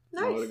well.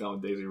 Nice. I would have gone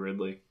with Daisy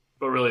Ridley.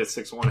 But really, it's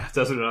 6'1", half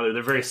dozen another.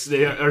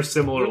 They are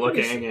similar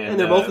looking. And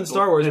they're both in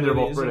Star Wars and they're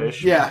movies. both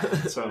British. Yeah.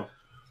 So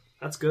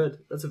That's good.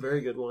 That's a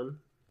very good one.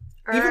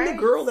 All Even right. the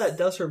girl that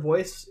does her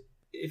voice,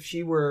 if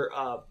she were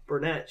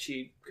brunette,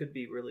 she could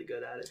be really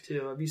good at it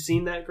too. Have you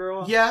seen that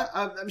girl?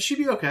 Yeah, she'd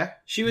be okay.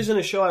 She was in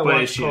a show I But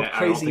watched called I don't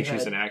Crazy think Head.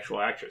 she's an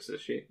actual actress,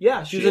 is she?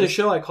 Yeah, she was She in a is?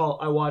 show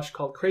I watched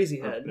called Crazy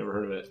Head. I've never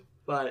heard of it.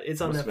 But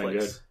it's on Must have been Netflix.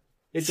 good.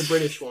 It's a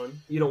British one.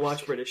 You don't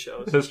watch British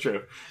shows. That's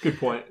true. Good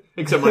point.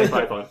 Except Monty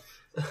Python.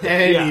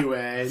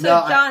 Anyway. So,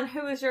 no, John,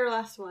 who was your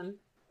last one?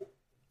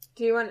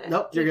 Do you want to...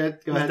 Nope, you're good.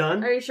 Go He's ahead.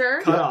 done? Are you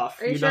sure? Cut off.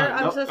 Are you You're sure? done.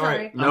 I'm Nope. so All sorry.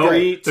 right. No,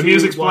 Three, the two,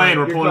 music's one. playing.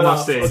 We're You're pulling cut him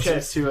off stage. Okay.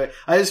 It's too late.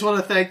 I just want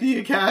to thank the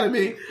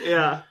Academy.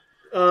 Yeah.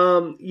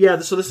 So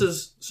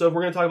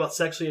we're going to talk about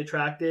sexually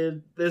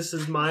attracted. This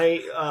is my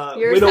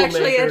You're Widowmaker.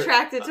 sexually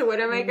attracted to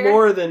Widowmaker?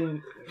 More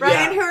than...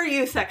 Brian, yeah. who are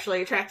you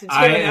sexually attracted to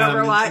I in am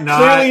Overwatch? not-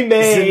 Clearly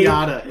May.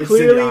 Zenyatta. It's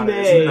Clearly Zenyatta,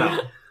 May. isn't it?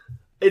 No.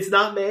 It's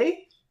not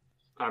May?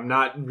 I'm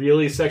not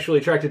really sexually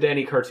attracted to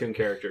any cartoon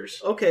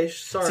characters. Okay,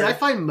 sorry. See, I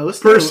find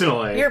most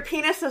Personally. Your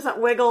penis doesn't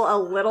wiggle a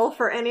little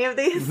for any of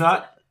these?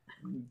 Not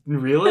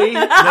really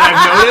that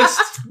I've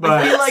noticed, but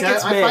I feel like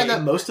it's I May. find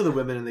that most of the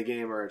women in the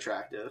game are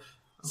attractive.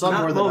 Some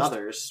Not more than most.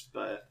 others,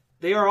 but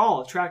They are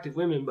all attractive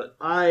women, but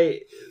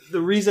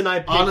the reason I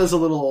picked... Anna's a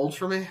little old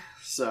for me,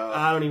 so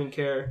I don't even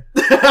care.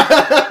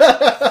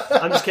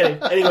 I'm just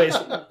kidding. Anyways,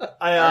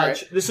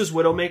 Alright. this is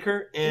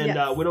Widowmaker, and Yes.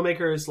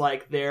 Widowmaker is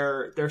like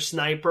their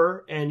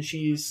sniper, and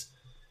she's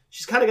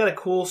kind of got a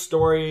cool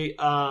story.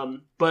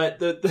 But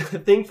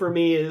the thing for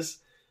me is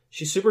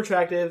she's super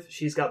attractive.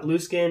 She's got blue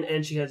skin,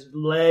 and she has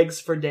legs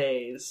for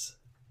days.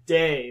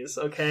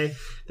 Okay.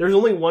 There's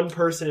only one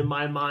person in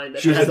my mind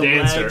that she was has a the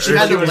dancer. legs. She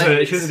had the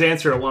legs. She was a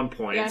dancer at one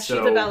point. Yeah, she's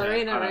so, a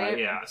ballerina, right?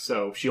 Yeah,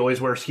 so she always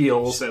wears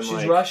heels and She's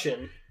like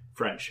Russian,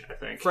 French, I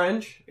think.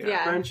 French,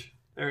 Yeah. French.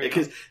 There you go.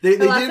 because they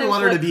Her last didn't name's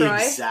want her to be LaCroix.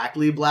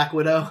 exactly Black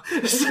Widow. So.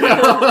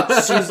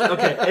 She's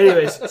okay.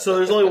 Anyways, so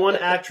there's only one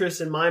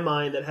actress in my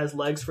mind that has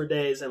legs for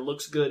days and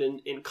looks good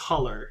in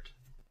colored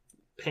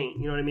paint.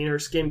 You know what I mean? Her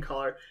skin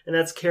color, and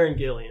that's Karen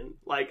Gillian.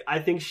 Like, I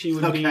think she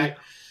would be Okay.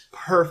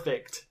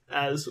 perfect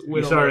as Widowmaker.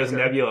 You saw her as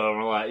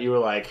Nebula, and you were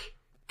like,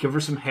 give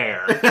her some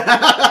hair.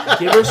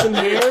 Give her some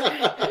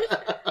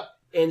hair,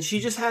 and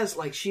she just has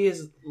she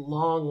has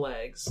long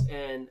legs,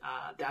 and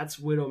that's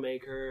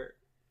Widowmaker,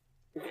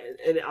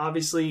 and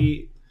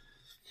obviously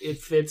it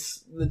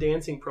fits the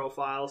dancing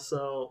profile.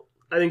 So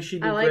I think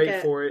she'd be I like great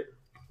it. for it.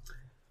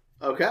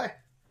 Okay.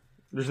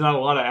 There's not a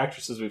lot of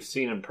actresses we've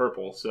seen in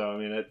purple, so I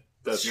mean it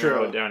does It's narrow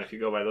true. it down if you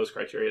go by those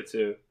criteria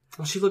too.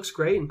 Well, she looks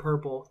great in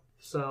purple.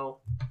 So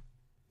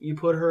you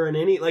put her in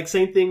any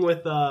same thing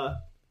with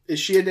Is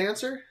she a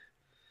dancer?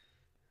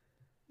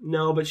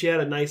 no, but she had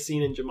a nice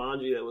scene in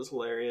Jumanji that was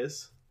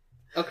hilarious.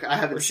 Okay, I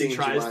haven't Where she seen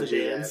tries to Jumanji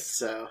yet, dance.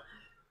 so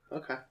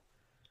okay.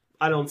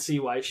 I don't see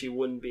why she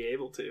wouldn't be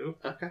able to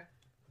Okay.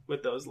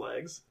 with those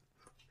legs.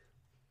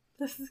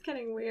 This is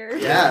getting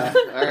weird. Yeah.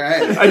 All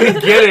right. I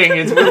think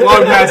we're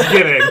long past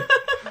getting.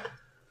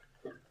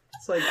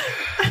 It's like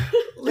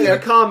leave a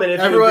comment if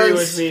you agree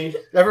with me.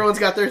 Everyone's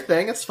got their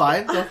thing. It's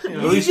fine. At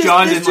least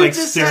John didn't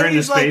stare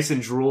into space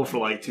and drool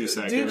for 2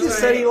 seconds. Dude just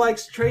said he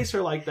likes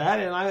Tracer like that,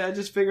 and I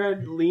just figured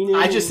I'd lean in.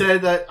 I just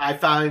said that I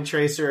found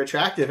Tracer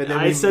attractive, and then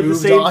I we said the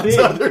moved same on thing.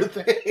 to other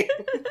things.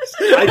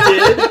 I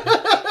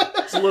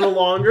did. It's a little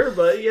longer,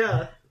 but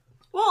yeah.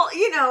 Well,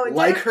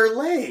 Like her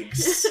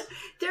legs.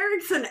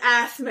 Derek's an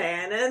ass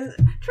man,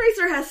 and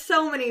Tracer has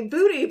so many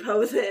booty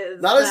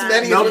poses. Not as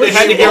many. Nope, as they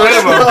had to she get rid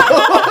of wants,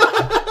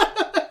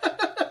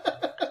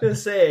 I was gonna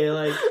say,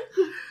 like,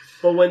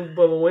 but when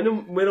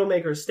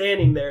Widowmaker's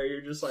standing there,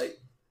 you're just like,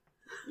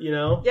 you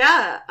know?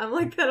 Yeah, I'm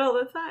like that all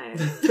the time.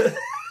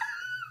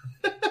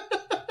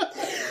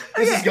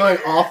 This is going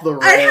off the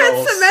rails. I had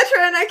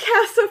Symmetra and I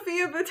cast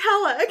Sophia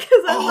Butella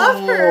because I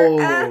love her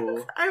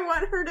and I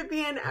want her to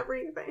be in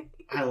everything.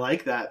 I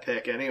like that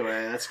pick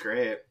anyway. That's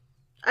great.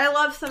 I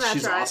love Symmetra.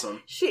 She's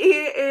awesome. She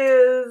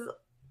is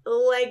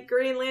like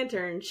Green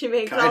Lantern. She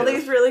makes all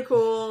these really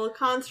cool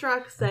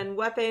constructs and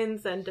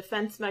weapons and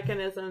defense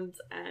mechanisms,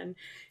 and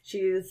she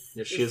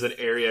is an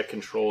area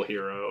control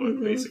hero,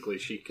 and basically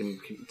she can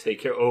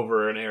take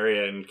over an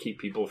area and keep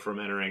people from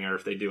entering, or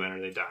if they do enter,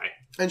 they die.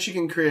 And she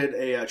can create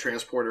a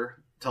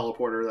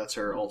teleporter. That's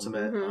her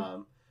ultimate.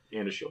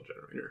 And a shield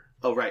generator.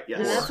 Oh, right, yes.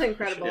 And that's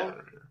incredible. Yeah.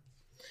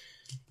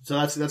 So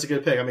that's a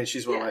good pick. I mean,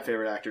 she's one of my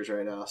favorite actors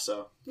right now.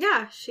 So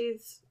yeah,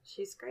 she's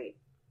great.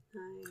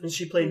 And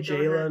she played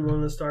Jayla in one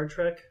of the Star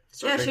Trek.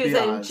 She was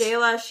in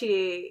Jayla.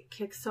 She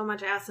kicked so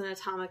much ass in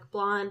Atomic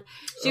Blonde.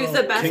 She was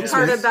the best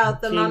part about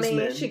the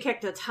Mummy. She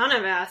kicked a ton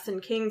of ass in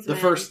Kingsman. The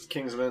first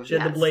Kingsman. She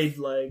had the blade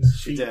legs.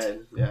 She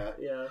did. Yeah.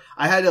 Yeah.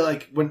 I had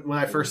to when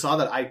I first saw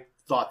that, I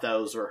thought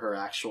those were her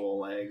actual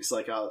legs.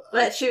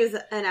 But she was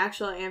an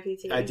actual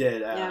amputee. I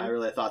did. I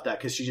really thought that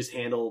because she just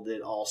handled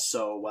it all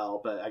so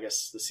well. But I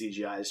guess the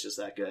CGI is just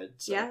that good.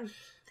 So. Yeah.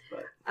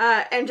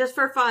 And just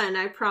for fun,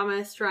 I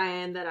promised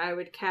Ryan that I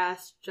would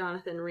cast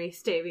Jonathan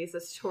Rhys Davies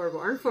as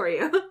Torborn for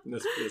you.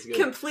 That's good.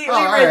 Completely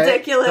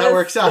ridiculous. That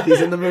works out.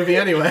 He's in the movie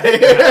anyway.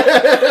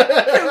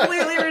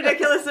 Completely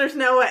ridiculous. There's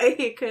no way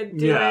he could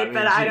do it,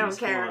 but I don't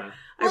care.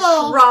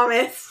 I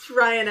promised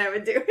Ryan I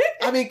would do it.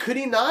 I mean, could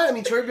he not? I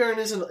mean, Torbjorn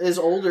is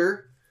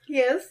older.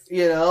 He is.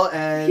 You know,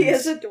 and... He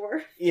is a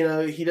dwarf. You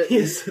know, he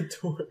is a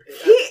dwarf.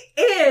 He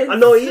is! I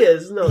know he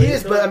is. No, he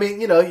is, but I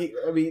mean, you know,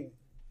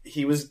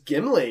 he was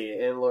Gimli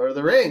in Lord of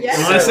the Rings. Yeah.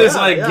 So this is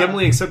like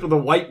Gimli except with a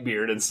white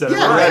beard instead of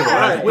a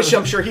red one. Which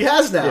I'm sure he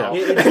has now.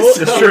 Yeah.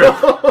 It's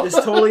true. This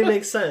totally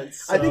makes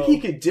sense. So. I think he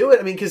could do it.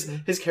 I mean, because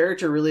his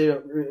character really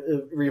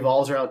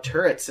revolves around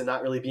turrets and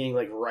not really being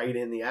like right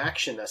in the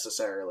action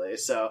necessarily.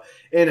 So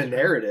in a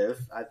narrative,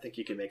 I think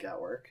you can make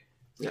that work.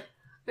 Yeah.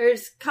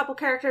 There's a couple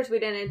characters we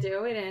didn't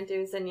do. We didn't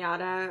do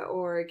Zenyatta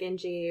or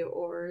Genji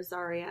or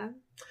Zarya.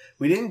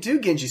 We didn't do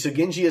Genji. So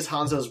Genji is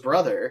Hanzo's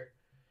brother.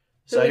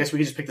 So I guess we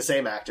could just pick the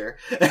same actor.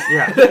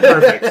 Yeah,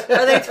 perfect.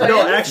 Are they twins?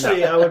 No,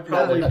 actually, I would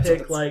probably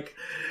pick like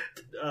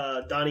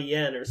Donnie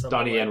Yen or something.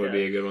 Donnie Yen would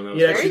be a good one. That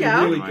was there you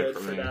go. Really good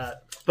for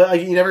that.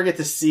 But you never get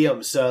to see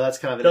him, so that's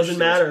kind of an doesn't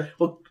matter.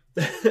 Well,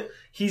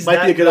 he's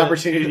might be a good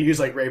opportunity to use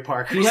like Ray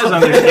Park. He has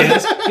other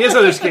skins. He has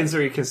other skins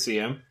where you can see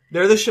him.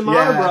 They're the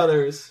Shimara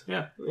brothers.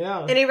 Yeah.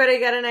 Anybody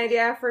got an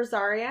idea for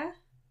Zarya?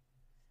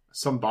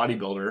 Some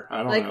bodybuilder. I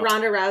don't know. Like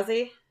Ronda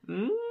Rousey?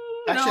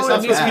 Actually, no,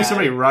 it needs to be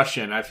somebody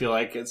Russian. I feel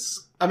like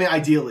it's... I mean,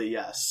 ideally,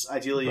 yes.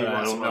 Ideally, you want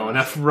I don't know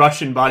enough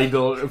Russian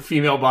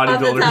female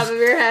bodybuilders. On the top of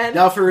your head.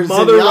 Now for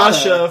Mother Zenyatta,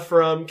 Russia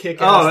from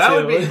Kick-Ass. Oh, that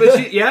would be...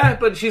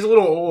 But she's a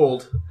little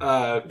old.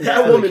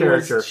 That woman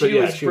character. was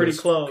pretty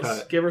close.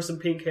 Cut. Give her some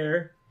pink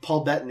hair.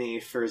 Paul Bettany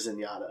for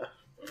Zenyatta.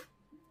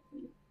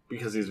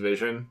 Because he's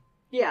Vision?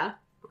 Yeah.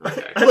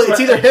 Okay. Well, it's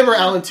either him or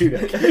Alan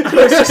Tudyk.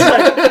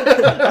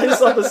 I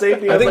just thought the same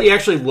thing. I think he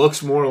actually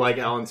looks more like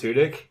Alan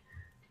Tudyk.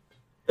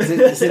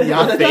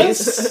 Zenyatta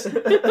face? I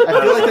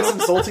feel like that's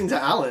insulting to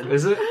Alan.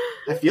 Is it?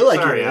 I feel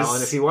like Sorry, it is.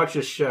 Alan, if you watch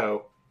this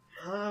show.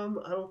 I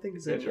don't think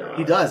Zenyatta.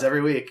 He does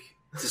every week.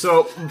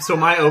 So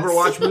my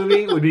Overwatch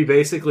movie would be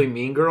basically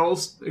Mean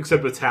Girls,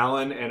 except with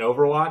Talon and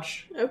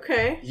Overwatch.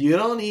 Okay. You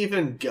don't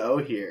even go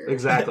here.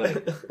 Exactly.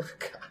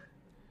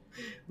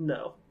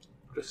 No.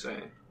 Just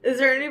saying. Is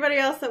there anybody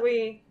else that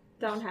we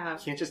don't have?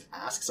 You can't just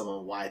ask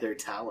someone why they're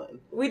Talon.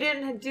 We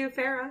didn't do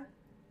Farah.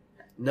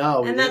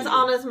 No, and that's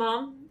Anna's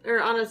mom or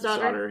Anna's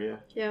daughter.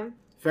 Yeah.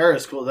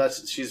 Farah's cool.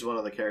 She's one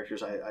of the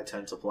characters I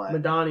tend to play.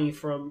 Madani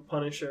from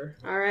Punisher.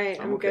 All right,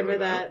 I'm okay good with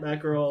that. That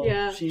girl.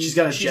 Yeah, she's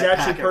got a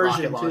jetpack and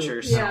rocket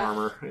launchers. Yeah.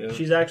 Armor. Yeah.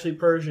 She's actually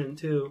Persian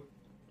too.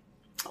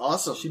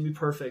 Awesome. She'd be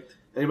perfect.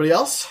 Anybody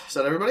else? Is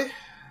that everybody?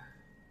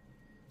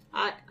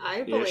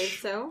 I believe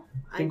so.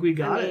 I think we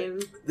got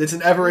it. It's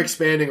an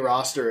ever-expanding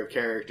roster of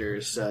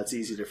characters, so it's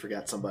easy to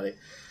forget somebody.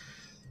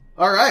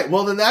 All right,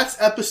 well, then that's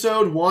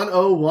episode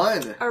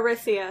 101.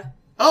 Arisia.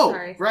 Oh,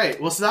 sorry. Right.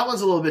 Well, so that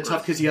one's a little bit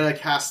tough because you got to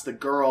cast the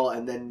girl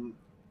and then...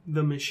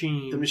 The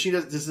machine. The machine,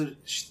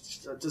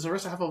 does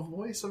Arisia have a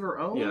voice of her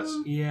own? Yes.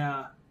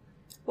 Yeah.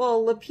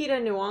 Well,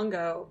 Lupita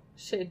Nyong'o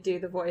should do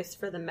the voice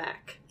for the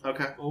mech.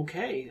 Okay.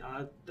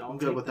 I'm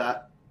good with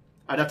that.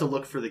 I'd have to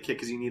look for the kid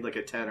because you need like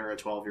a 10 or a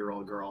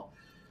 12-year-old girl.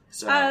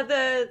 So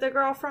the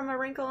girl from A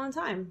Wrinkle in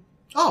Time.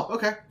 Oh,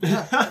 okay.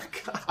 Yeah.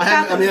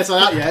 I mean, that's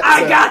not out yet.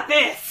 I got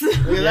this!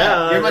 Look at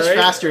that. You're much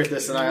faster at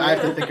this than I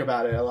have to think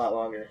about it a lot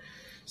longer.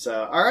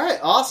 So, all right.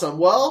 Awesome.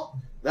 Well,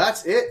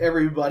 that's it,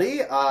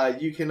 everybody.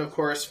 You can, of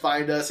course,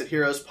 find us at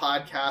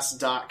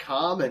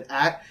heroespodcast.com and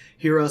at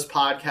Heroes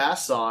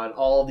Podcasts on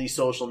all the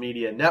social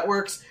media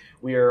networks.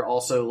 We are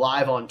also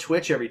live on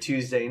Twitch every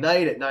Tuesday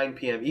night at 9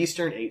 p.m.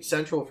 Eastern, 8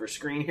 Central for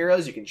Screen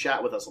Heroes. You can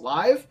chat with us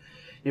live,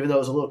 even though it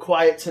was a little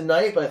quiet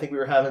tonight, but I think we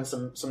were having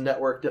some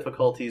network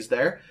difficulties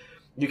there.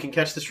 You can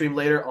catch the stream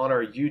later on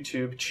our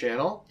YouTube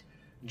channel.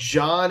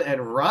 John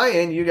and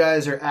Ryan, you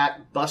guys are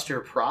at Buster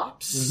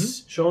Props.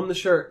 Mm-hmm. Show them the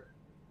shirt.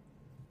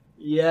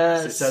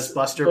 Yes. It says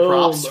Buster Boom.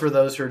 Props for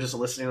those who are just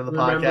listening to the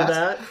Remember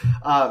podcast.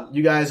 that?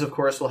 You guys, of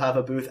course, will have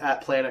a booth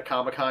at Planet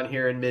Comic-Con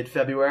here in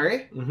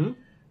mid-February. Mm-hmm.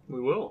 We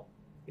will.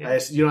 Yeah.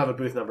 You don't have a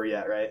booth number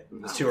yet, right?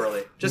 No. It's too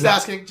early. Just No.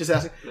 asking.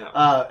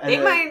 No. They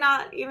might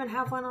not even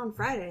have one on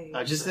Friday.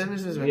 Yeah.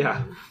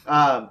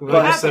 But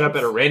We'll just set up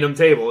at a random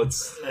table.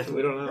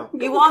 We don't know.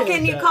 You walk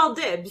in, you call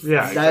dibs.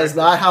 Yeah. That is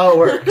not how it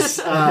works.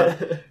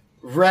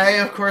 Ray,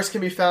 of course, can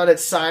be found at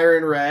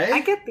Siren Ray. I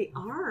get the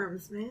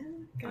arms,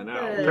 man. I know.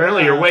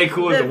 Apparently, you're way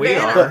cooler than we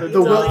are.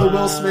 The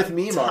Will Smith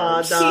meme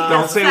arms. She Don't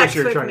has say what sex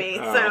you're with trying- me,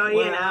 oh. so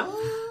you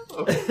know.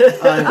 Okay.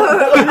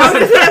 Oh,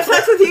 does he have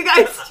sex with you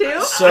guys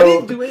too? So, I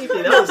didn't do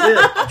anything. That was it.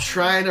 I'm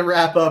trying to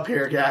wrap up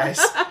here, guys.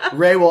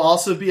 Ray will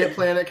also be at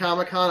Planet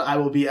Comic-Con. I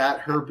will be at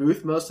her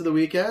booth most of the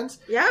weekends.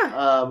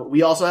 Yeah.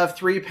 We also have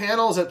 3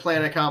 panels at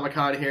Planet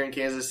Comic-Con here in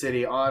Kansas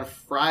City. On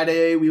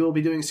Friday, we will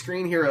be doing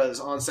Screen Heroes.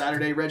 On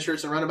Saturday, Red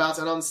Shirts and Runabouts.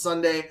 And on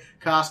Sunday,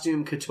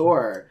 Costume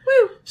Couture.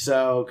 Woo.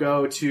 So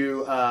go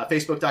to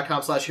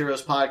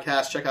Facebook.com/Heroes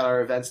Podcast. Check out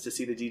our events to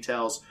see the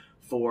details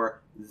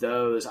for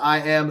those. I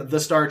am the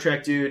Star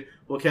Trek Dude.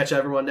 We'll catch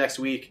everyone next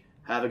week.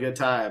 Have a good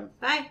time.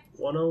 Bye.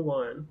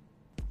 101.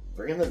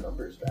 Bringing the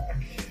numbers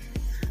back.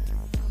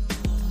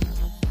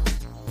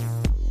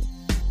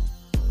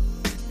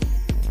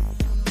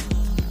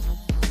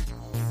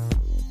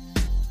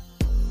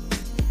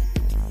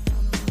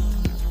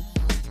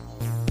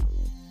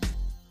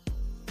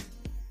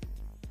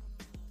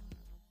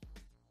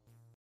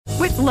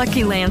 With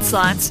Lucky Land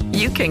Slots,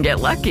 you can get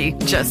lucky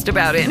just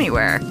about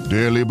anywhere.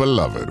 Dearly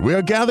beloved, we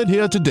are gathered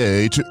here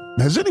today to...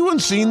 Has anyone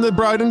seen the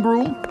bride and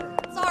groom?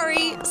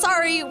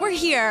 Sorry, we're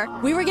here.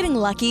 We were getting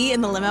lucky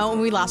in the limo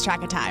and we lost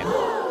track of time.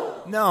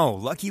 No,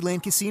 Lucky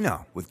Land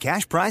Casino, with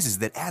cash prizes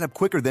that add up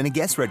quicker than a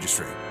guest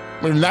registry.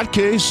 In that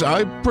case,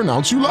 I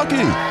pronounce you lucky.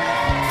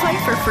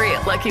 Play for free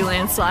at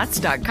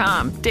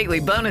LuckyLandSlots.com.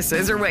 Daily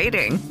bonuses are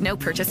waiting. No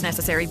purchase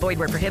necessary. Void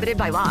where prohibited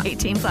by law.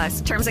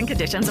 18+. Terms and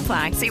conditions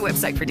apply. See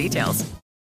website for details.